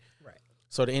had. Right.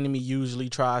 So the enemy usually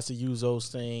tries to use those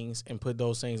things and put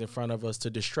those things in front of us to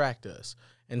distract us.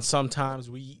 And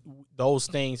sometimes those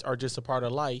things are just a part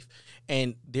of life,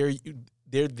 and they're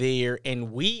there,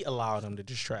 and we allow them to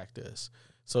distract us.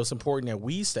 So it's important that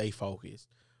we stay focused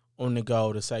on the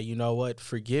goal to say, you know what,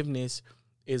 forgiveness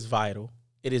is vital.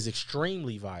 It is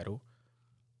extremely vital.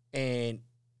 And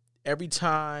every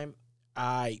time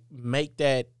I make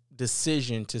that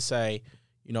decision to say,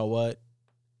 you know what,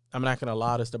 I'm not going to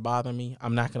allow this to bother me.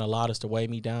 I'm not going to allow this to weigh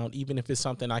me down, even if it's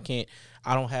something I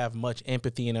don't have much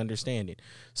empathy and understanding.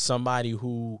 Somebody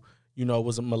who,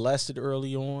 was molested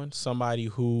early on, somebody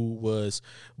who was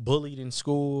bullied in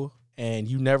school, and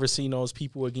you never seen those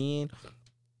people again,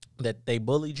 that they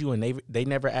bullied you and they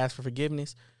never asked for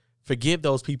forgiveness. Forgive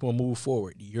those people and move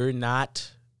forward. You're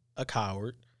not a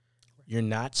coward. You're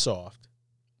not soft.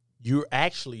 You're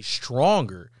actually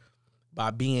stronger by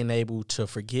being able to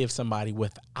forgive somebody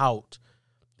without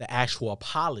the actual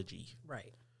apology.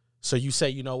 Right. So you say,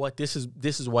 you know what, this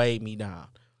is weighed me down.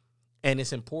 And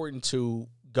it's important to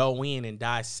go in and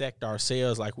dissect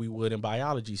ourselves like we would in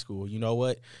biology school. You know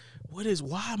what?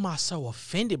 Why am I so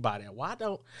offended by that?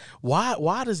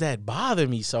 Why does that bother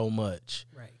me so much?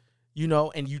 Right.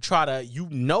 And you try to,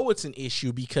 it's an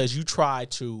issue because you try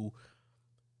to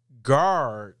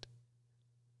guard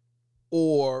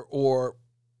or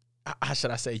how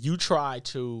should I say, you try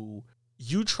to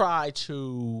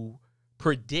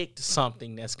predict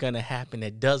something that's going to happen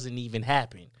that doesn't even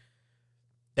happen.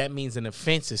 That means an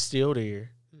offense is still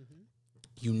there. Mm-hmm.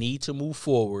 You need to move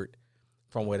forward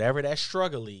from whatever that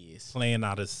struggle is. Playing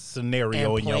out a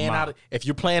scenario in your mind. If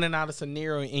you're planning out a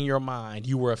scenario in your mind,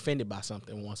 you were offended by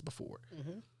something once before.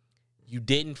 Mm-hmm. You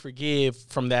didn't forgive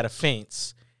from that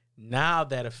offense. Now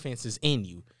that offense is in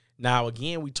you. Now,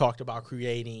 again, we talked about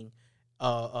creating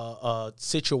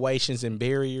situations and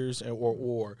barriers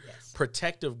or yes,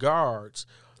 protective guards,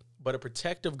 but a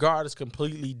protective guard is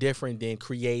completely different than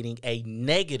creating a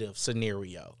negative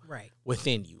scenario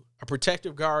within you. A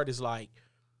protective guard is like,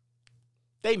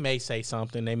 they may say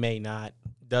something, they may not,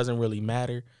 doesn't really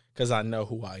matter because I know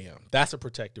who I am. That's a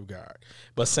protective guard.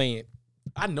 But saying,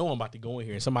 I know I'm about to go in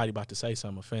here and somebody about to say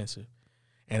something offensive,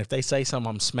 and if they say something,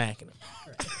 I'm smacking them.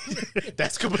 Right.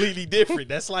 That's completely different.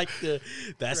 That's like the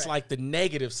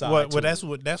negative side. Well,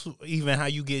 that's even how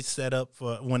you get set up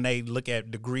for when they look at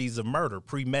degrees of murder,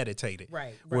 premeditated.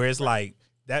 Right. Where it's like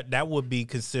that would be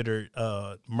considered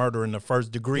murder in the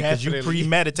first degree because you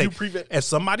premeditate. If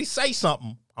somebody say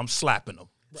something, I'm slapping them.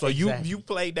 So exactly. you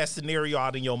played that scenario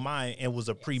out in your mind and it was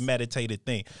a premeditated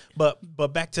thing. But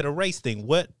back to the race thing.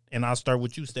 And I'll start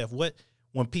with you, Steph.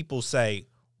 When people say,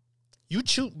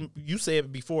 you said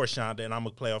it before, Shonda, and I'm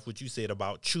going to play off what you said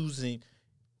about choosing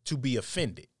to be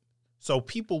offended. So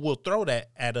people will throw that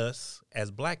at us as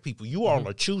black people. You all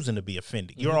are choosing to be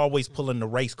offended. Mm-hmm. You're always pulling the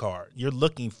race card. You're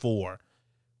looking for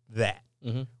that.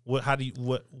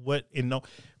 Mm-hmm.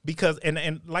 Because,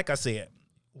 and like I said,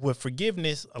 with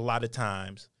forgiveness, a lot of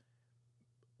times,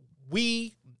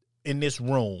 we in this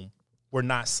room were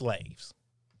not slaves.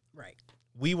 Right.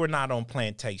 We were not on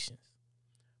plantations.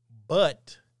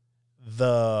 But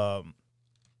the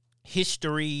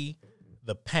history,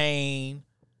 the pain,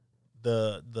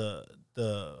 the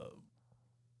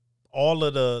all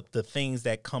of the things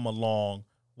that come along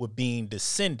with being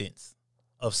descendants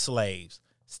of slaves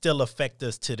still affect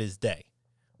us to this day,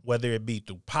 whether it be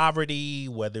through poverty,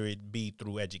 whether it be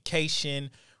through education,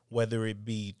 whether it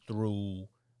be through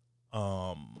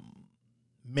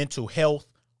mental health.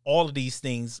 All of these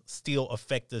things still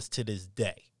affect us to this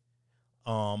day.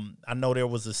 I know there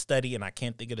was a study, and I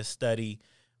can't think of the study,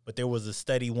 but there was a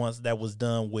study once that was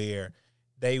done where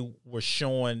they were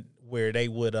showing where they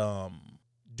would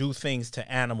do things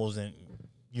to animals, and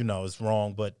it's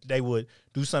wrong, but they would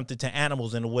do something to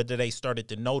animals, and what they started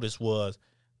to notice was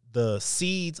the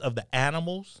seeds of the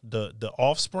animals, the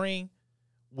offspring,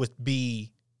 would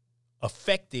be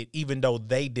affected even though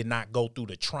they did not go through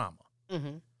the trauma.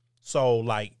 Mm-hmm. So,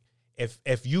 like,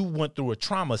 if you went through a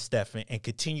trauma, Stephen, and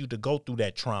continued to go through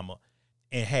that trauma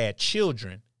and had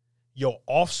children, your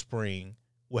offspring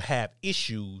will have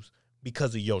issues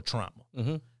because of your trauma.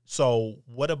 Mm-hmm. So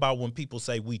what about when people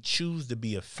say we choose to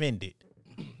be offended?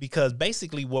 Because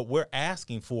basically what we're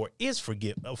asking for is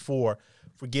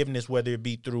forgiveness, whether it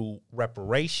be through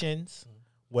reparations,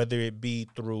 whether it be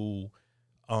through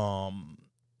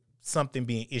something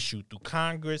being issued through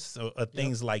Congress or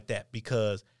things like that,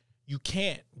 because you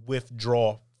can't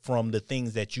withdraw from the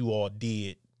things that you all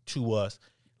did to us,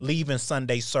 leaving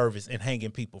Sunday service and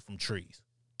hanging people from trees.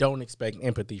 Don't expect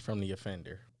empathy from the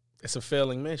offender. It's a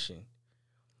failing mission.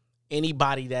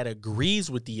 Anybody that agrees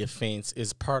with the offense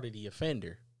is part of the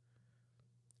offender.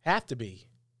 Have to be.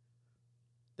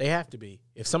 They have to be.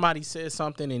 If somebody says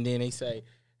something and then they say,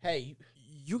 hey,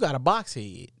 you got a box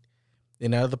head.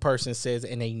 And the other person says,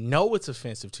 and they know it's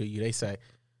offensive to you. They say,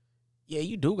 yeah,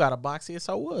 you do got a box head.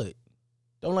 So what?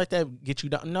 Don't let that get you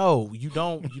down. No, you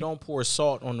don't. You don't pour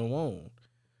salt on the wound.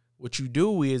 What you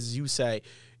do is you say,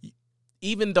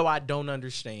 even though I don't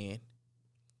understand,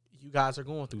 you guys are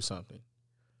going through something.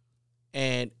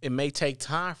 And it may take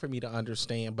time for me to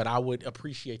understand, but I would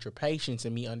appreciate your patience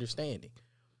in me understanding.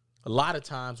 A lot of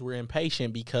times we're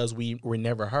impatient because we're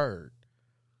never heard.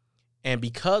 And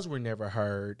because we're never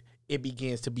heard, it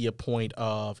begins to be a point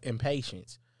of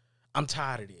impatience. I'm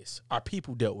tired of this. Our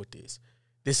people dealt with this.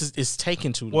 It's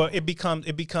taking too long. Well, it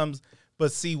becomes,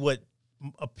 but see what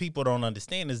people don't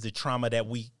understand is the trauma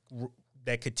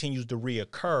that continues to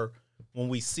reoccur when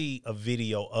we see a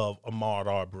video of Ahmaud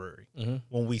Arbery,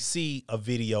 when we see a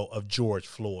video of George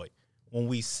Floyd, when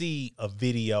we see a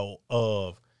video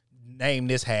of name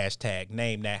this hashtag,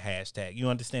 name that hashtag. You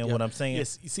understand what I'm saying?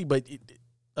 Yes. You see, but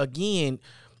again,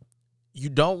 you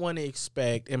don't want to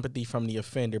expect empathy from the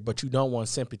offender, but you don't want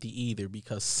sympathy either,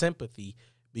 because sympathy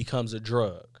becomes a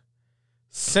drug.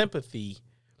 Sympathy,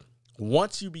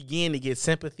 once you begin to get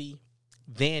sympathy,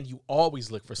 then you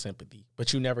always look for sympathy,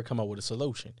 but you never come up with a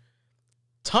solution.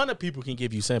 Ton of people can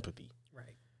give you sympathy.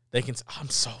 Right. They can say, I'm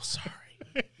so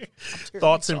sorry.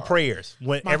 Thoughts and prayers.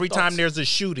 Every time there's a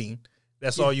shooting,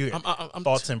 that's all you hear.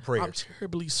 Thoughts and prayers. I'm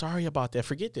terribly sorry about that.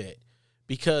 Forget that.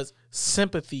 Because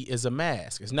sympathy is a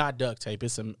mask. It's not duct tape.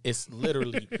 It's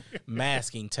literally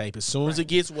masking tape. As soon as it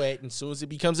gets wet and as soon as it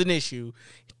becomes an issue,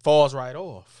 it falls right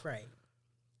off. Right.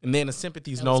 And then the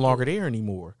sympathy is no longer there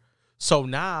anymore. So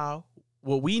now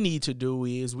what we need to do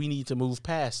is we need to move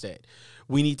past that.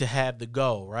 We need to have the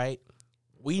go, right?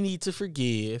 We need to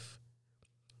forgive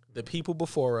the people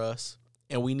before us,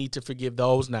 and we need to forgive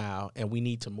those now, and we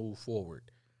need to move forward.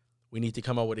 We need to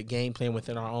come up with a game plan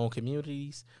within our own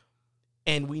communities,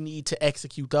 and we need to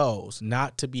execute those,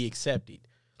 not to be accepted.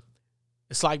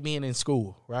 It's like being in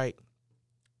school, right?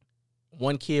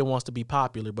 One kid wants to be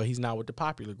popular, but he's not with the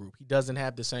popular group. He doesn't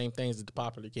have the same things that the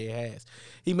popular kid has.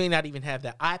 He may not even have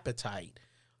the appetite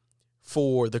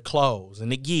for the clothes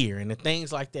and the gear and the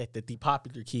things like that the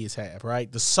popular kids have,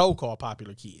 right? The so-called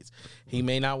popular kids. He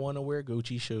may not want to wear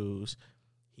Gucci shoes.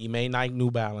 He may like New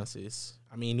Balances.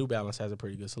 I mean, New Balance has a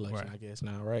pretty good selection, I guess,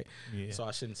 now, right? Yeah. So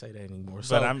I shouldn't say that anymore.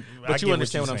 But you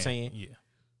understand what I'm saying? Yeah.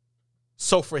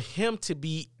 So for him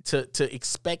to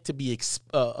expect to be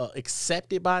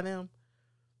accepted by them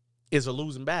is a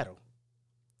losing battle.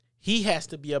 He has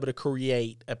to be able to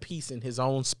create a peace in his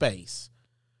own space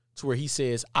to where he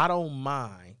says, I don't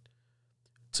mind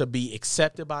to be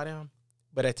accepted by them,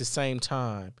 but at the same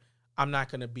time, I'm not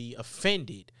going to be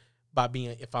offended by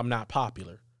being, if I'm not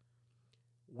popular.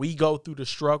 We go through the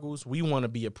struggles. We want to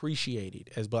be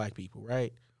appreciated as Black people,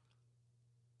 right?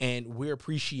 And we're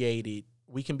appreciated.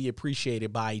 We can be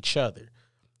appreciated by each other.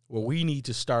 What we need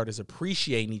to start is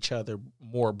appreciating each other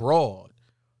more broad.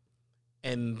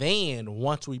 And then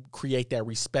once we create that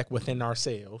respect within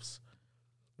ourselves,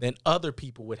 then other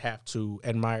people would have to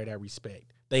admire that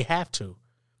respect. They have to.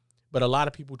 But a lot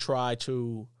of people try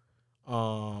to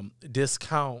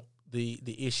discount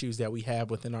the issues that we have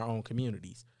within our own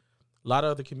communities. A lot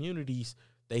of other communities,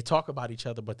 they talk about each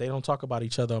other, but they don't talk about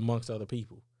each other amongst other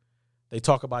people. They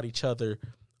talk about each other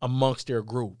amongst their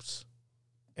groups.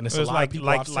 And it's a lot of people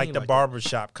like the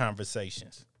barbershop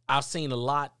conversations. I've seen a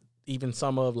lot, even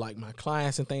some of like my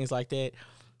clients and things like that.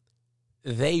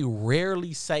 They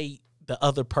rarely say the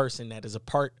other person that is a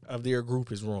part of their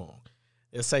group is wrong.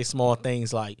 They'll say small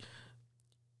things like,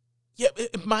 yeah,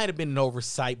 it might have been an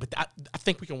oversight, but I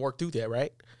think we can work through that,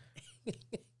 right?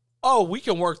 Oh, we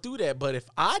can work through that, but if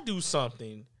I do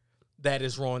something that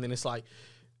is wrong, then it's like,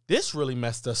 this really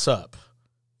messed us up.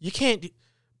 You can't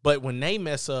but when they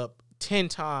mess up 10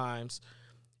 times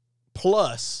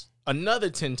plus another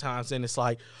 10 times, then it's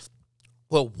like,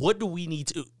 well, what do we need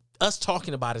to, us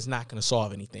talking about is not going to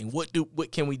solve anything. What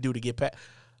can we do to get past?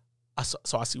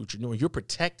 So I see what you're doing. You're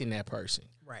protecting that person.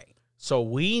 Right. So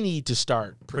we need to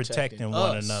start protecting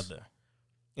one another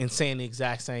and saying the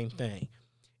exact same thing.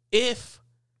 If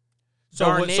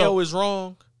Darnell is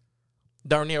wrong,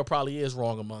 Darnell probably is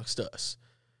wrong amongst us.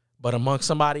 But amongst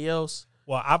somebody else,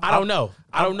 well, I don't know.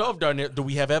 I don't know if Darnell, do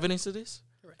we have evidence of this?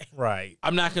 Right.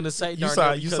 I'm not going to say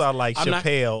Darnell. You saw like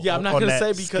Chappelle. I'm not going to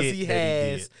say because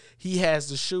he has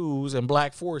the shoes and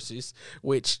Black Forces,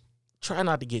 which try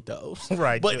not to get those.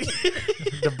 Right. But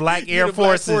the Black Air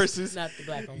Forces. Not the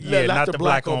Black on Black. Yeah, not the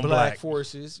Black on Black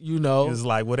Forces, you know. It was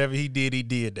like whatever he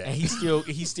did that. And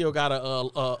he still got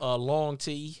a long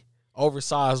tee,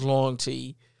 oversized long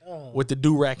tee with the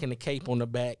do-rag and the cape on the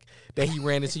back that he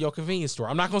ran into your convenience store.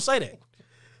 I'm not going to say that.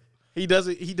 He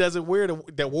doesn't wear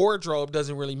the wardrobe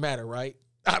doesn't really matter, right?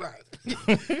 You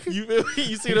feel me?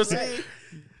 You see what I'm saying?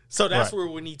 So that's where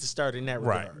we need to start in that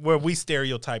regard. Right. Where we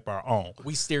stereotype our own.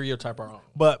 We stereotype our own.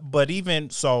 But even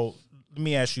so, let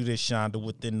me ask you this,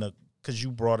 Shonda, because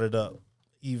you brought it up,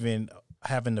 even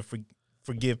having to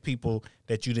forgive people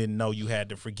that you didn't know you had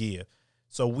to forgive.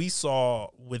 So we saw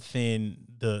within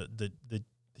the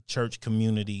church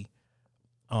community,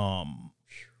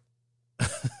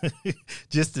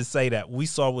 just to say that we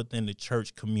saw within the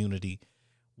church community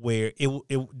where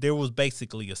there was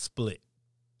basically a split.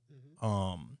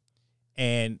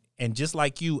 And just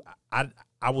like you,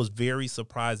 I was very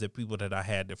surprised at people that I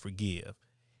had to forgive.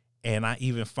 And I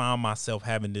even found myself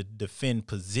having to defend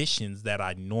positions that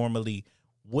I normally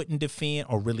wouldn't defend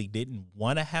or really didn't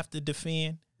want to have to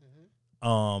defend.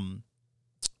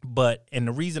 But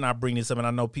the reason I bring this up, and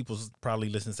I know people probably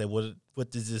listen and say,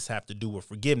 what does this have to do with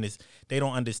forgiveness? They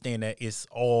don't understand that it's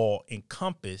all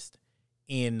encompassed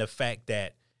in the fact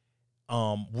that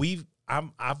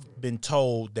I've been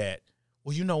told that,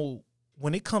 well, you know,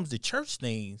 when it comes to church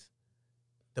things,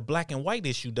 the black and white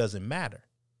issue doesn't matter.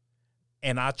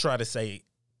 And I try to say,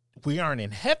 we aren't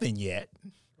in heaven yet.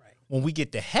 Right. When we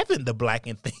get to heaven, the black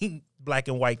and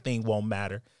white thing won't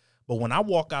matter. But when I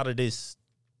walk out of this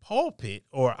pulpit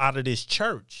or out of this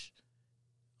church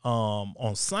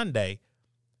on Sunday,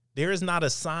 there is not a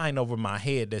sign over my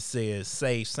head that says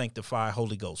saved, sanctified,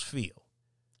 Holy Ghost filled.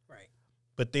 Right.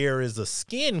 But there is a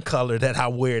skin color that I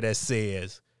wear that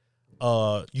says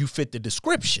you fit the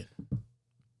description.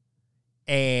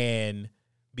 And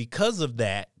because of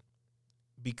that,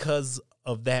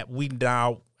 we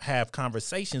now have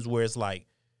conversations where it's like,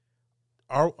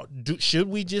 should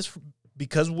we just,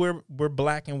 because we're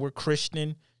black and we're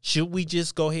Christian, should we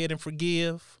just go ahead and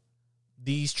forgive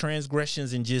these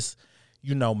transgressions and just,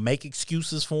 you know, make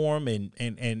excuses for them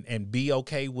and be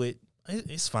okay with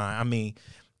it's fine. I mean,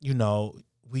 you know,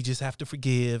 we just have to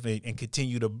forgive and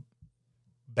continue to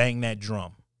bang that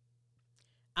drum.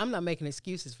 I'm not making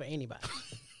excuses for anybody.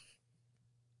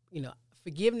 You know,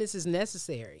 forgiveness is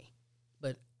necessary,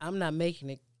 but I'm not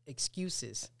making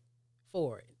excuses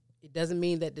for it. It doesn't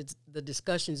mean that the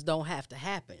discussions don't have to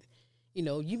happen. You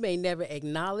know, you may never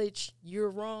acknowledge you're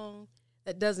wrong.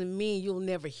 That doesn't mean you'll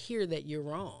never hear that you're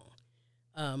wrong.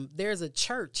 There's a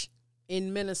church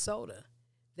in Minnesota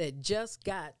that just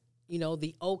got, you know,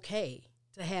 the okay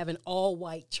to have an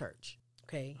all-white church.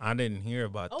 Okay. I didn't hear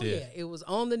about this. Oh, yeah. It was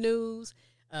on the news.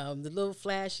 The little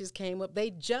flashes came up. They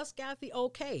just got the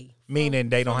okay. Meaning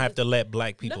they don't have to let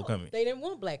black people come in. They didn't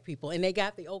want black people, and they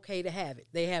got the okay to have it.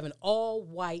 They have an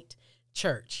all-white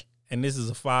church. And this is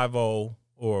a 50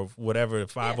 or whatever,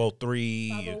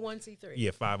 503. 501c3.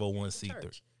 Yeah, 501c3.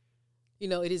 Church. You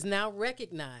know, it is now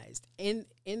recognized in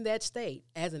that state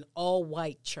as an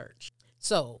all-white church.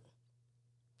 So,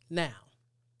 now,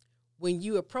 when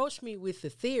you approach me with the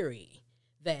theory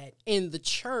that in the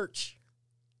church,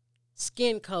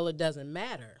 skin color doesn't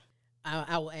matter,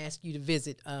 I will ask you to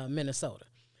visit Minnesota.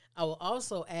 I will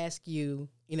also ask you,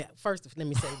 first, let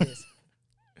me say this.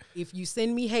 If you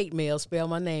send me hate mail, spell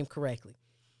my name correctly.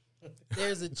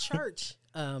 There's a church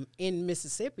in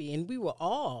Mississippi, and we were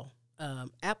all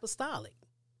apostolic,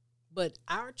 but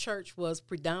our church was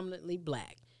predominantly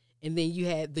black. And then you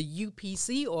had the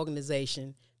UPC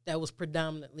organization that was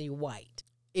predominantly white.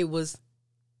 It was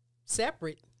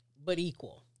separate but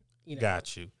equal. You know?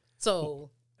 Got you.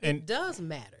 So it does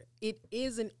matter. It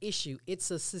is an issue. It's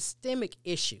a systemic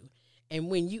issue. And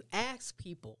when you ask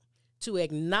people to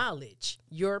acknowledge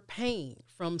your pain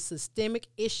from systemic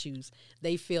issues,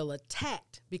 they feel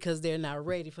attacked because they're not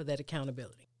ready for that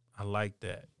accountability. I like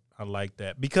that.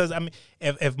 Because, I mean,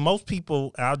 if most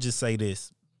people, I'll just say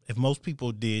this, if most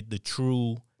people did the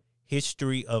true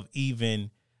history of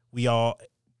even,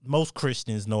 most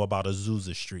Christians know about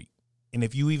Azusa Street. And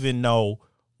if you even know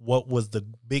what was the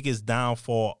biggest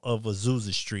downfall of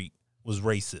Azusa Street was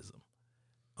racism.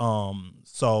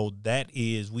 So that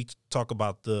is, we talk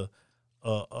about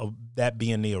that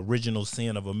being the original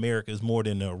sin of America is more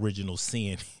than the original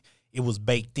sin. It was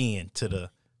baked in to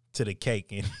the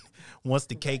cake. And once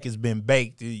the cake has been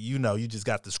baked, you know, you just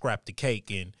got to scrap the cake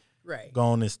and go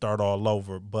on and start all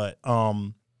over. But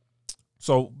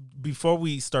so before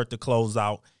we start to close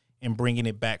out and bringing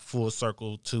it back full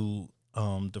circle to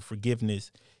the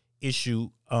forgiveness issue,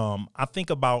 I think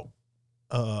about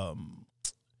I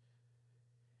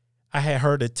had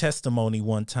heard a testimony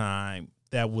one time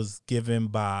that was given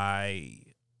by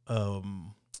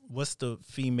what's the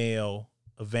female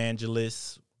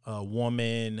evangelist, a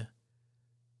woman,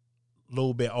 a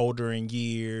little bit older in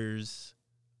years,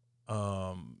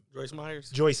 Joyce Myers.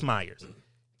 Joyce Myers.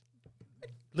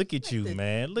 Look at you,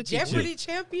 man. Look at Jeopardy you.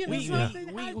 champion or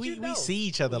something? How'd you know? We see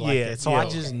each other like Yeah, that, so yeah. I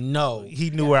just know. He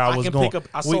knew where I was can going. pick up.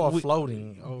 I saw it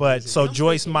floating. over But his so head.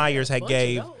 Joyce thinking Myers a had bunch of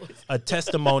gave those. a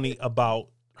testimony about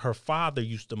her father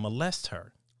used to molest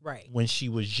her Right. when she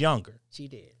was younger. She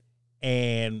did.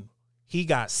 And he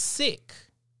got sick.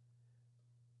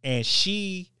 And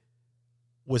she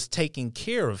was taking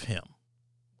care of him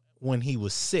when he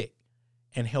was sick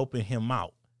and helping him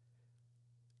out.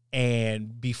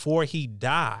 And before he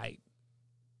died,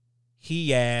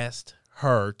 he asked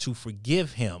her to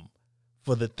forgive him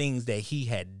for the things that he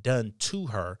had done to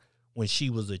her when she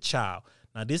was a child.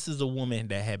 Now, this is a woman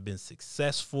that had been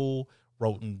successful,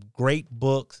 wrote great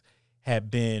books,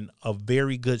 had been a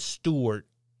very good steward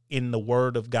in the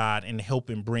word of God and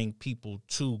helping bring people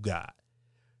to God.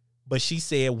 But she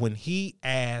said when he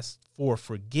asked for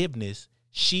forgiveness,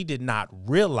 she did not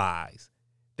realize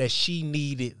that she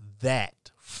needed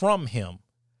that from him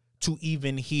to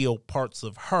even heal parts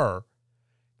of her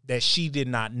that she did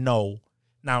not know.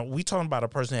 Now, we talking about a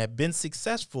person that had been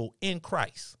successful in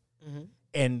Christ. Mm-hmm.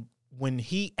 And when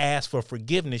he asked for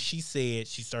forgiveness, she said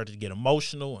she started to get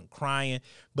emotional and crying,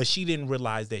 but she didn't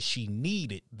realize that she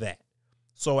needed that.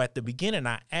 So at the beginning,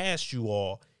 I asked you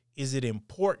all, is it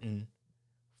important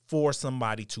for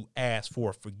somebody to ask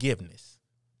for forgiveness?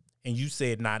 And you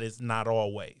said it's not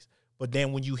always. But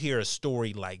then when you hear a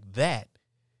story like that,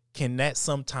 can that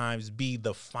sometimes be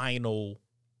the final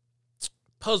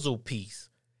puzzle piece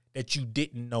that you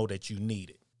didn't know that you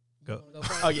needed? Go.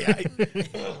 Oh yeah.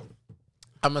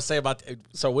 I'm gonna say about.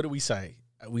 So what do we say?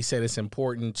 We said it's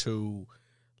important to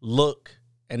look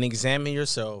and examine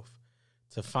yourself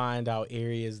to find out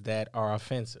areas that are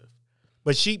offensive.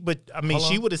 But she would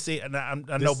have said, and I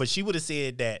know, This- but she would have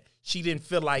said that she didn't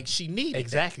feel like she needed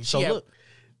Exactly. that. So She had- look,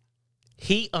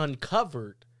 he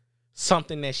uncovered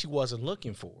something that she wasn't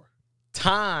looking for.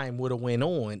 Time would have went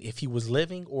on if he was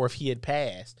living or if he had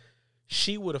passed.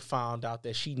 She would have found out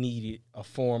that she needed a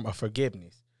form of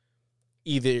forgiveness,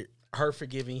 either her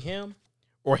forgiving him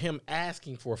or him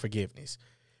asking for forgiveness.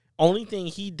 Only thing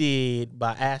he did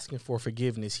by asking for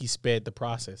forgiveness, he sped the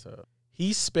process up.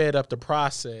 He sped up the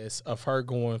process of her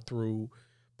going through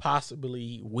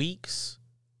possibly weeks,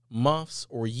 months,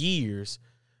 or years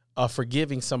of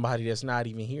forgiving somebody that's not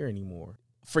even here anymore.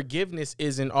 Forgiveness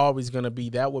isn't always going to be,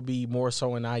 that would be more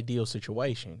so an ideal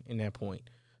situation in that point.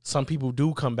 Some people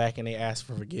do come back and they ask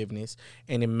for forgiveness,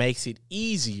 and it makes it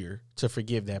easier to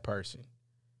forgive that person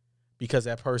because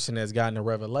that person has gotten a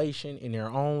revelation in their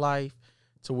own life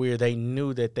to where they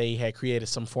knew that they had created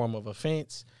some form of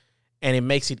offense, and it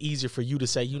makes it easier for you to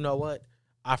say, you know what,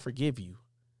 I forgive you.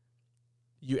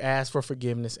 You ask for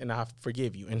forgiveness and I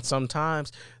forgive you. And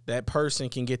sometimes that person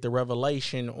can get the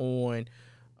revelation on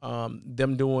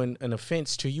them doing an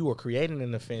offense to you or creating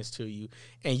an offense to you,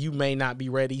 and you may not be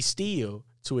ready still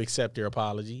to accept their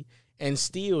apology, and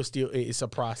still it's a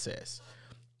process.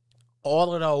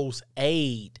 All of those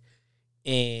aid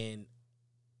in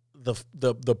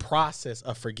the process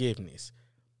of forgiveness,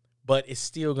 but it's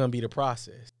still going to be the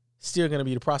process. Still going to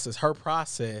be the process. Her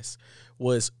process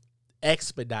was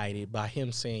expedited by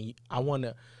him saying, I want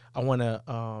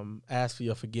to ask for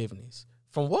your forgiveness.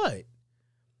 From what?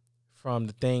 From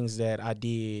the things that I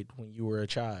did when you were a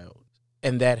child.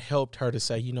 And that helped her to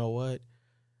say, you know what?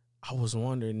 I was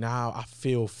wondering, now I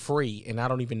feel free, and I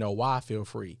don't even know why I feel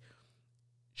free.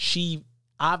 She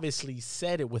obviously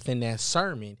said it within that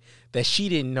sermon that she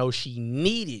didn't know she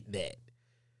needed that.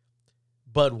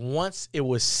 But once it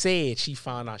was said, she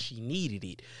found out she needed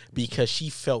it because she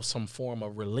felt some form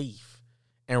of relief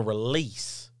and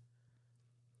release.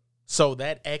 So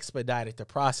that expedited the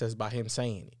process by him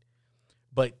saying it.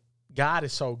 But God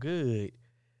is so good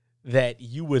that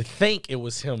you would think it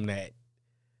was him that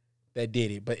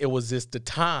did it, but it was just the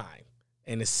time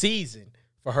and the season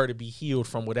for her to be healed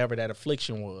from whatever that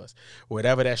affliction was,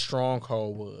 whatever that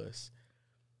stronghold was.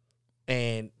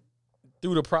 And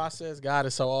through the process, God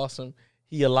is so awesome.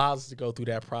 He allows us to go through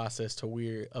that process to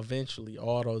where eventually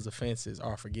all those offenses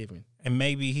are forgiven. And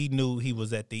maybe he knew he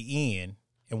was at the end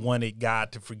and wanted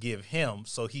God to forgive him,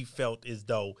 so he felt as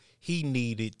though he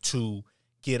needed to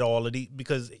get all of these,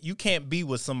 because you can't be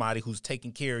with somebody who's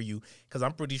taking care of you, because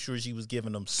I'm pretty sure she was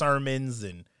giving them sermons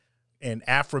and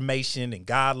affirmation and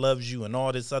God loves you and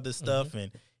all this other stuff,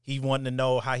 and he wanted to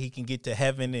know how he can get to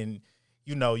heaven. And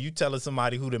you telling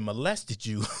somebody who done molested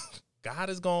you,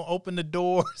 God is gonna open the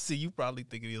door. See, you probably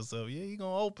thinking to yourself, yeah, he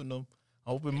gonna open them.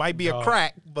 I hope it might be a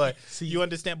crack, but See, you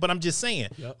understand. But I'm just saying,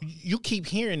 Yep. you keep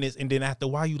hearing this, and then after a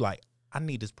while, you like, I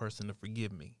need this person to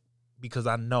forgive me because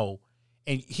I know.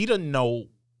 And he doesn't know.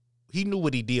 He knew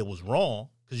what he did was wrong,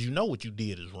 because you know what you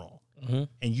did is wrong. Mm-hmm.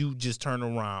 And you just turn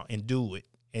around and do it.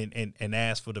 and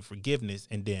ask for the forgiveness,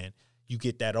 and then you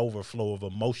get that overflow of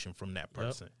emotion from that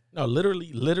person. No,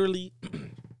 literally,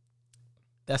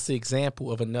 that's the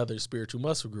example of another spiritual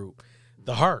muscle group.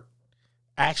 The heart.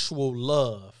 Actual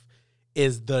love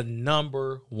is the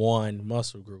number one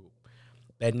muscle group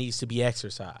that needs to be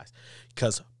exercised,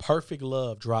 because perfect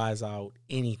love dries out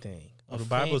anything. Well, the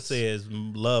Bible says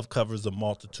love covers a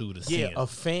multitude of sins.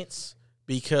 Offense,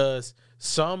 because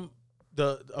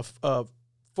the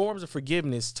forms of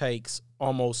forgiveness takes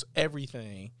almost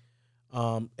everything,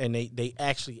 and they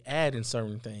actually add in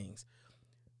certain things.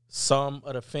 Some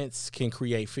of the offense can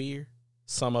create fear.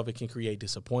 Some of it can create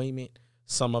disappointment.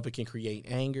 Some of it can create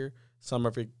anger. Some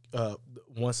of it,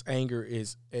 once anger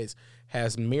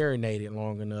has marinated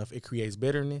long enough, it creates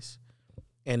bitterness,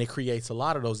 and it creates a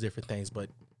lot of those different things. But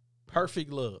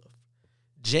perfect love,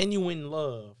 genuine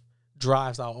love,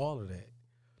 drives out all of that.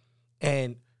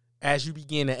 And as you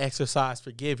begin to exercise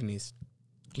forgiveness,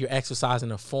 you're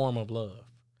exercising a form of love.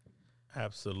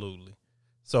 Absolutely.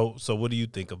 So what do you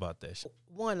think about that?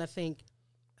 One, I think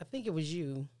it was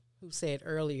you who said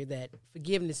earlier that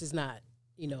forgiveness is not,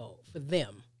 for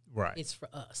them. Right. It's for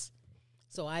us.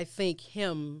 So I think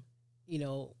him,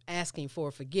 asking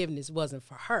for forgiveness wasn't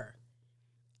for her.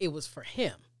 It was for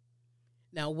him.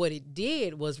 Now, what it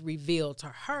did was reveal to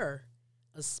her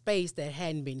a space that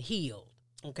hadn't been healed.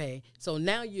 Okay. So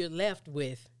now you're left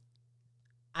with,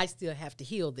 I still have to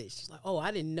heal this. She's like, oh,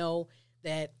 I didn't know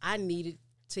that I needed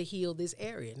to heal this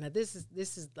area. Now, this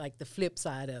is like the flip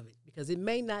side of it, because you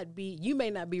may not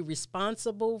be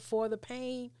responsible for the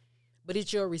pain, but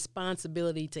it's your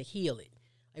responsibility to heal it,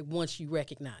 like once you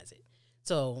recognize it.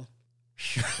 So,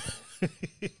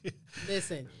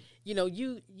 listen,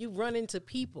 you run into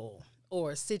people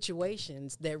or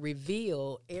situations that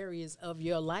reveal areas of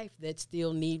your life that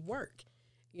still need work.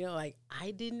 Like,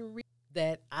 I didn't realize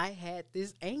that I had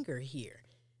this anger here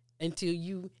until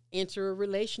you enter a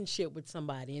relationship with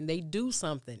somebody and they do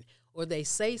something or they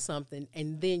say something,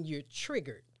 and then you're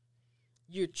triggered.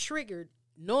 You're triggered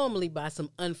normally by some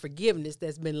unforgiveness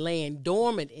that's been laying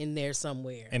dormant in there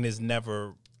somewhere. And it's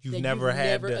never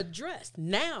addressed.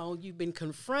 Now you've been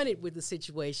confronted with the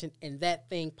situation and that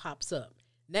thing pops up.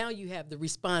 Now you have the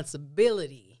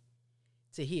responsibility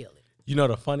to heal it.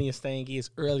 The funniest thing is,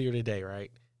 earlier today, right?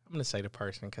 I'm going to say the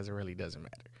person because it really doesn't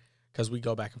matter, because we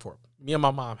go back and forth. Me and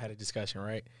my mom had a discussion,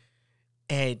 right?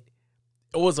 And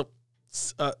it was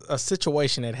a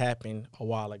situation that happened a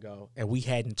while ago, and we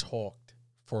hadn't talked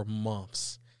for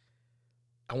months.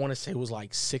 I want to say it was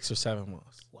like 6 or 7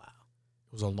 months. Wow.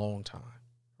 It was a long time,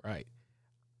 right?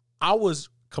 I was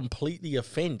completely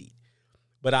offended,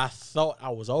 but I thought I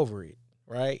was over it,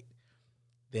 right?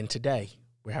 Then today,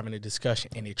 we're having a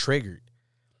discussion, and it triggered.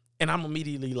 And I'm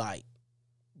immediately like,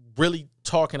 really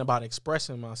talking about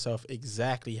expressing myself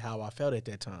exactly how I felt at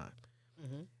that time.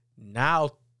 Mm-hmm. Now,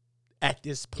 at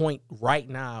this point right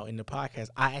now in the podcast,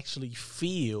 I actually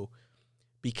feel,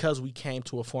 because we came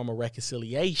to a form of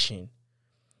reconciliation,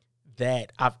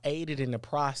 that I've aided in the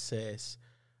process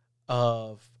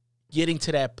of getting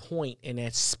to that point in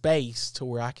that space to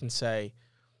where I can say,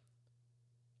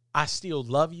 I still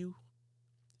love you,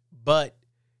 but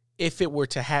if it were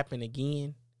to happen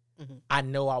again, mm-hmm. I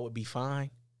know I would be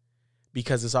fine,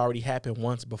 because it's already happened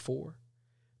once before.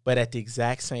 But at the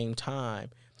exact same time,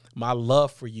 my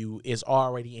love for you is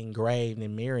already engraved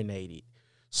and marinated.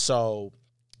 So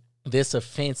this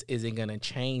offense isn't going to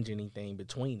change anything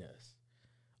between us.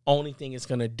 Only thing it's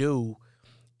going to do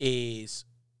is,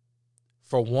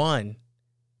 for one,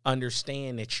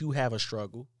 understand that you have a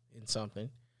struggle in something.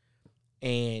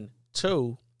 And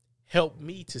two, help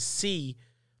me to see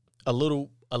a little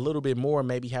bit more,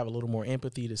 maybe have a little more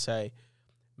empathy to say,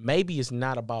 maybe it's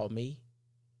not about me,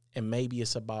 and maybe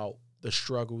it's about the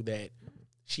struggle that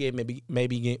she had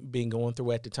maybe been going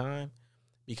through at the time,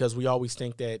 because we always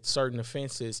think that certain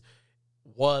offenses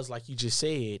was, like you just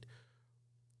said,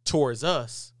 towards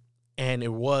us, and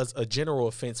it was a general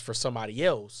offense for somebody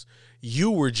else.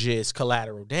 You were just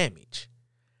collateral damage.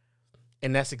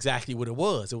 And that's exactly what it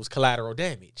was. It was collateral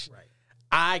damage. Right.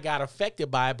 I got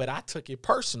affected by it, but I took it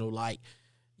personal, like,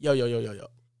 yo.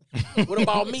 What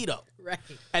about me, though? Right.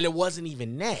 And it wasn't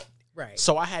even that. Right.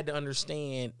 So I had to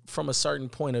understand from a certain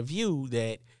point of view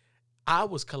that I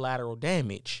was collateral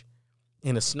damage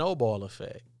in a snowball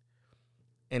effect.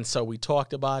 And so we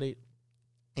talked about it.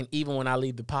 And even when I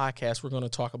leave the podcast, we're going to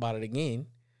talk about it again.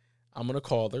 I'm going to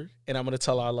call her and I'm going to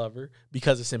tell her I love her,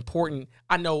 because it's important.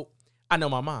 I know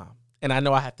my mom, and I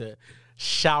know I have to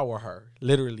shower her,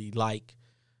 literally, like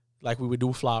we would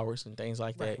do flowers and things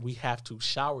like that. We have to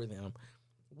shower them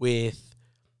with,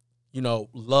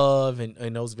 love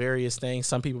and those various things.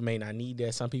 Some people may not need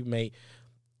that. Some people may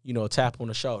a tap on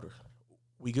the shoulder.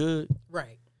 We good?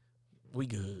 Right. We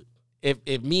good.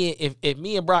 If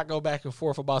me and Brock go back and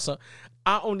forth about something,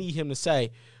 I don't need him to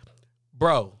say,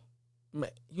 bro, man,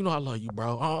 I love you,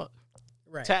 bro.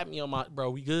 Right. Tap me on my, bro,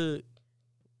 we good?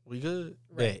 We good?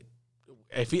 Right.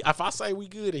 Bet. If I say we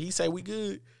good and he say we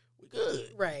good, we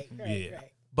good. Right. Right. Yeah.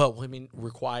 Right. But women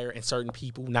require, and certain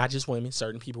people, not just women,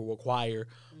 certain people require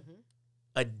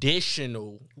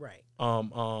additional Right.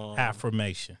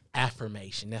 Affirmation.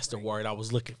 affirmation. That's the word I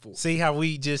was looking for. See how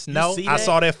we just know? see I that?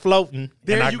 saw that floating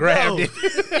There and I you grabbed go.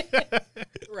 it.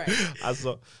 Right. I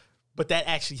saw. But that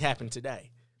actually happened today.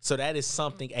 So that is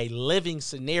something, a living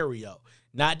scenario,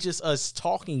 not just us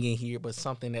talking in here, but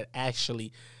something that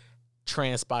actually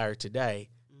transpired today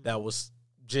that was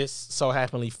just so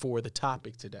happenly for the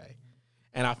topic today.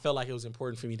 And I felt like it was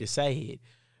important for me to say it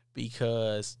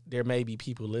because there may be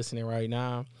people listening right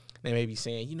now. They may be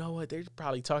saying, you know what, they're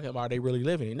probably talking about, are they really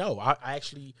living it? No, I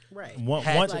actually Right. had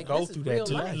Once to like, go this is through real that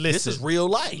today. life. This is real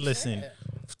life. Listen,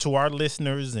 to our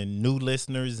listeners and new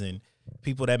listeners and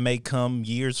people that may come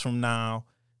years from now,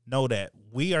 know that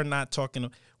we are not talking.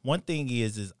 One thing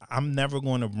is I'm never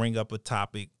going to bring up a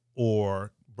topic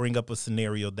or bring up a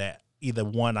scenario that either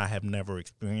one, I have never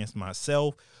experienced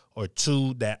myself, or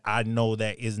two, that I know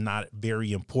that is not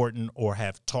very important or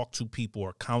have talked to people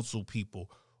or counseled people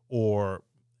or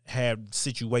had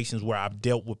situations where I've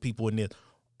dealt with people in this.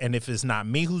 And if it's not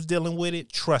me who's dealing with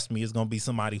it, trust me, it's going to be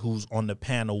somebody who's on the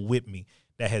panel with me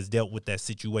that has dealt with that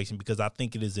situation, because I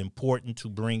think it is important to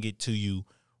bring it to you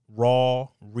raw,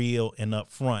 real, and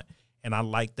upfront. And I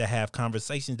like to have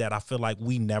conversations that I feel like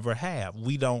we never have.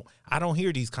 I don't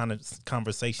hear these kind of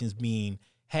conversations being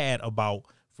had about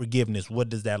forgiveness. What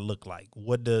does that look like?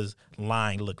 What does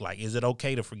lying look like? Is it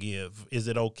okay to forgive? Is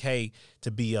it okay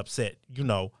to be upset?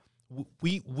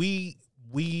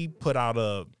 We put out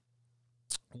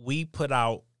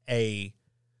a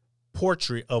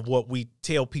portrait of what we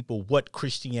tell people what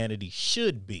Christianity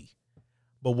should be.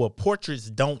 But what portraits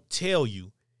don't tell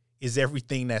you is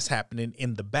everything that's happening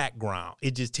in the background.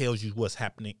 It just tells you what's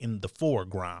happening in the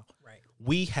foreground. Right.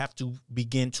 We have to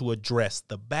begin to address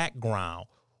the background,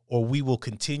 or we will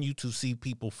continue to see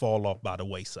people fall off by the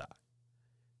wayside.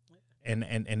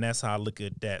 And that's how I look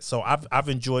at that. So I've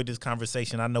enjoyed this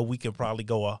conversation. I know we can probably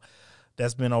go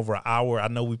that's been over an hour. I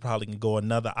know we probably can go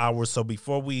another hour. So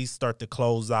before we start to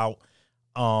close out,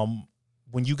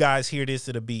 when you guys hear this,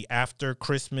 it'll be after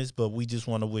Christmas, but we just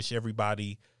want to wish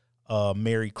everybody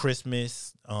Merry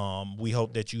Christmas. We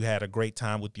hope that you had a great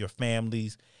time with your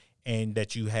families and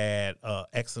that you had an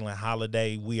excellent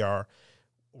holiday. We are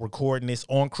recording this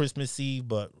on Christmas Eve,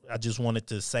 but I just wanted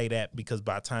to say that because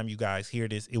by the time you guys hear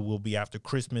this, it will be after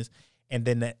Christmas. And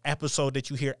then the episode that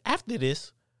you hear after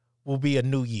this will be a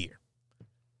new year.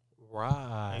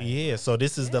 Right. Yeah, so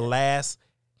this is the last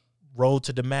Road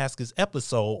to Damascus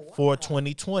episode for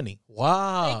 2020.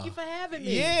 Wow. Thank you for having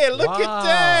me. Yeah, look at Wow.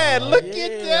 that. Look Yeah,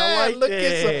 at I that. like Look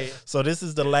at that. so this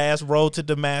is the last Road to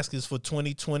Damascus for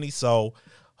 2020. So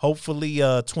hopefully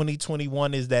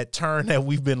 2021 is that turn that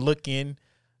we've been looking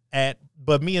at.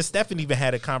 But me and Stephanie even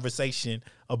had a conversation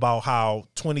about how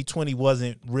 2020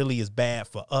 wasn't really as bad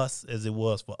for us as it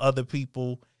was for other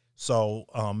people. So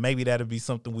maybe that'll be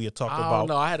something we'll talk I about. don't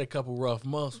know. I had a couple rough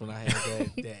months when I had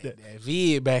that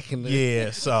vid back in the Yeah,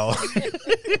 so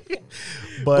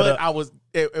but I was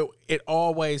it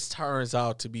always turns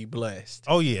out to be blessed.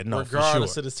 oh yeah, no,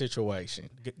 regardless for sure. of the situation.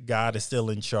 God is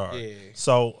still in charge. Yeah.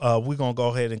 So we're gonna go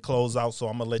ahead and close out. So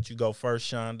I'm gonna let you go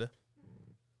first, Shonda.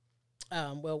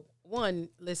 Well, one,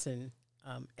 listen,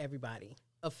 everybody,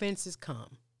 offenses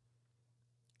come.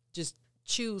 Just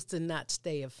choose to not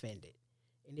stay offended.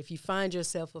 And if you find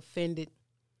yourself offended,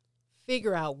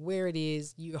 figure out where it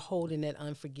is you're holding that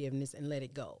unforgiveness and let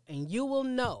it go. And you will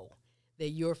know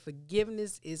that your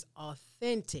forgiveness is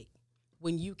authentic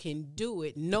when you can do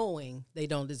it knowing they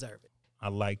don't deserve it. I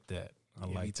like that. I Yeah,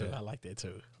 me like too. that. I like that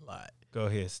too a lot. Go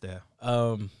ahead, Steph.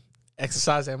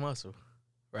 Exercise that muscle,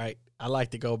 right? I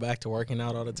like to go back to working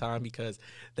out all the time because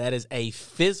that is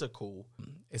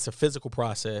it's a physical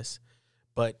process,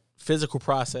 but physical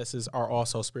processes are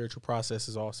also spiritual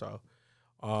processes also.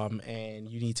 And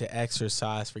you need to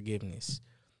exercise forgiveness.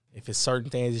 If it's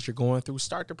certain things that you're going through,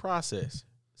 start the process.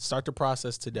 Start the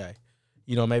process today.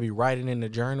 Maybe writing in the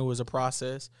journal is a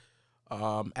process.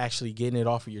 Actually getting it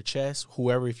off of your chest,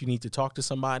 whoever, if you need to talk to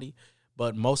somebody.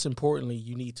 But most importantly,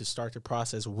 you need to start the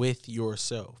process with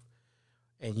yourself.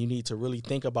 And you need to really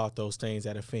think about those things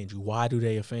that offend you. Why do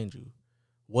they offend you?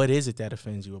 What is it that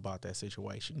offends you about that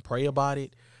situation? Pray about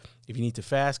it. If you need to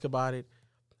fast about it,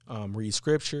 read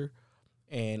scripture,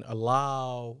 and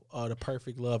allow the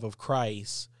perfect love of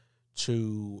Christ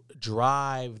to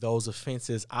drive those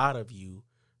offenses out of you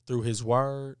through his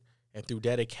word and through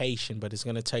dedication, but it's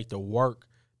going to take the work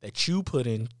that you put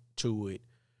into it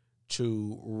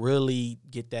to really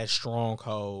get that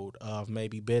stronghold of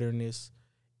maybe bitterness,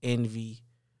 envy.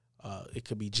 It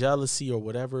could be jealousy or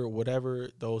whatever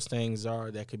those things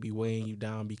are that could be weighing you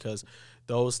down, because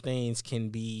those things can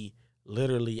be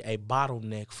literally a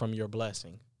bottleneck from your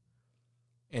blessing.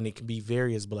 And it can be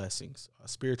various blessings,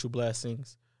 spiritual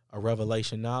blessings, a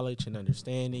revelation, knowledge, and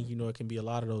understanding. You know, it can be a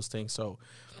lot of those things. So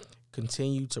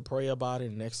continue to pray about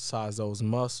it and exercise those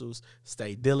muscles.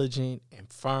 Stay diligent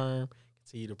and firm.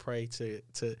 Continue to pray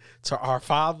to our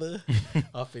Father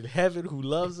up in heaven who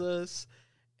loves us.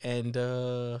 And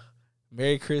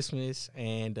Merry Christmas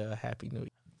and Happy New Year.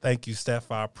 Thank you,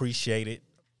 Steph. I appreciate it.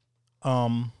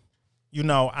 You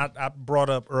know, I brought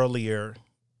up earlier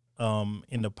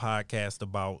in the podcast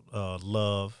about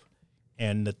love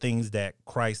and the things that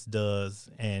Christ does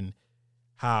and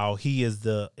how he is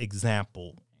the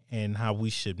example and how we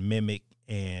should mimic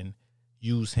and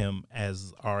use him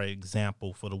as our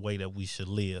example for the way that we should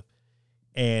live.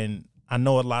 And I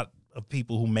know a lot of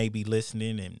people who may be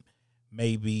listening and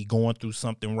may be going through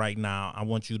something right now. I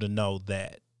want you to know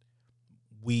that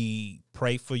we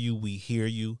pray for you. We hear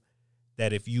you.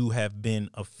 That if you have been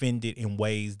offended in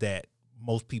ways that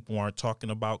most people aren't talking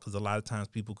about, because a lot of times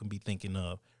people can be thinking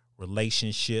of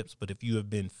relationships, but if you have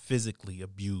been physically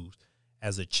abused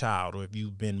as a child, or if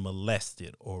you've been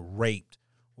molested or raped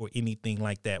or anything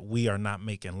like that, we are not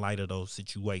making light of those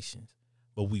situations.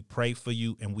 But we pray for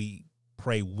you and we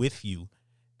pray with you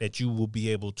that you will be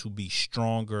able to be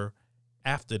stronger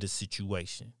after the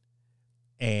situation.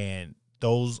 And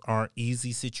those aren't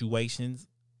easy situations.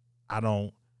 I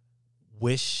don't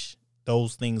wish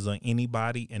those things on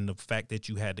anybody, and the fact that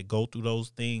you had to go through those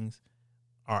things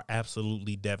are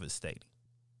absolutely devastating.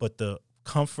 But the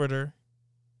comforter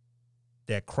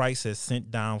that Christ has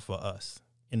sent down for us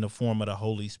in the form of the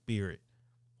Holy Spirit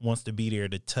wants to be there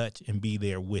to touch and be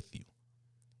there with you.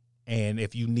 And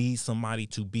if you need somebody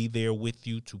to be there with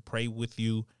you, to pray with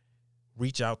you,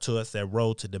 reach out to us at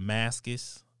Road to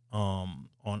Damascus on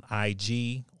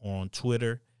IG, on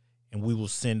Twitter, and we will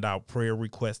send out prayer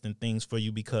requests and things for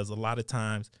you, because a lot of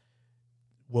times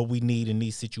what we need in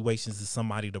these situations is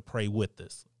somebody to pray with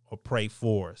us or pray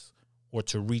for us or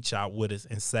to reach out with us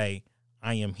and say,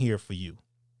 I am here for you.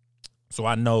 So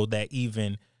I know that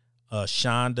even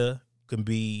Shonda can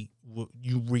be,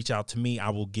 you reach out to me, I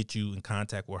will get you in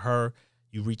contact with her.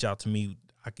 You reach out to me,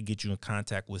 I could get you in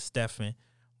contact with Stephen.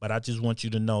 But I just want you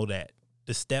to know that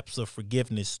the steps of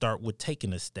forgiveness start with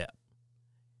taking a step.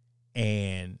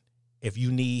 And if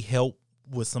you need help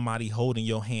with somebody holding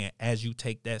your hand as you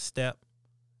take that step,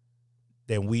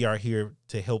 then we are here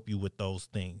to help you with those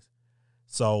things.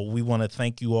 So we want to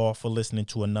thank you all for listening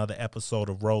to another episode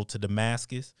of Road to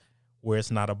Damascus, where it's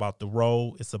not about the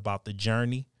road, it's about the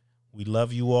journey. We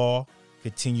love you all.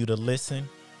 Continue to listen.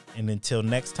 And until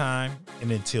next time,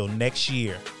 and until next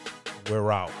year,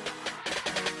 we're out.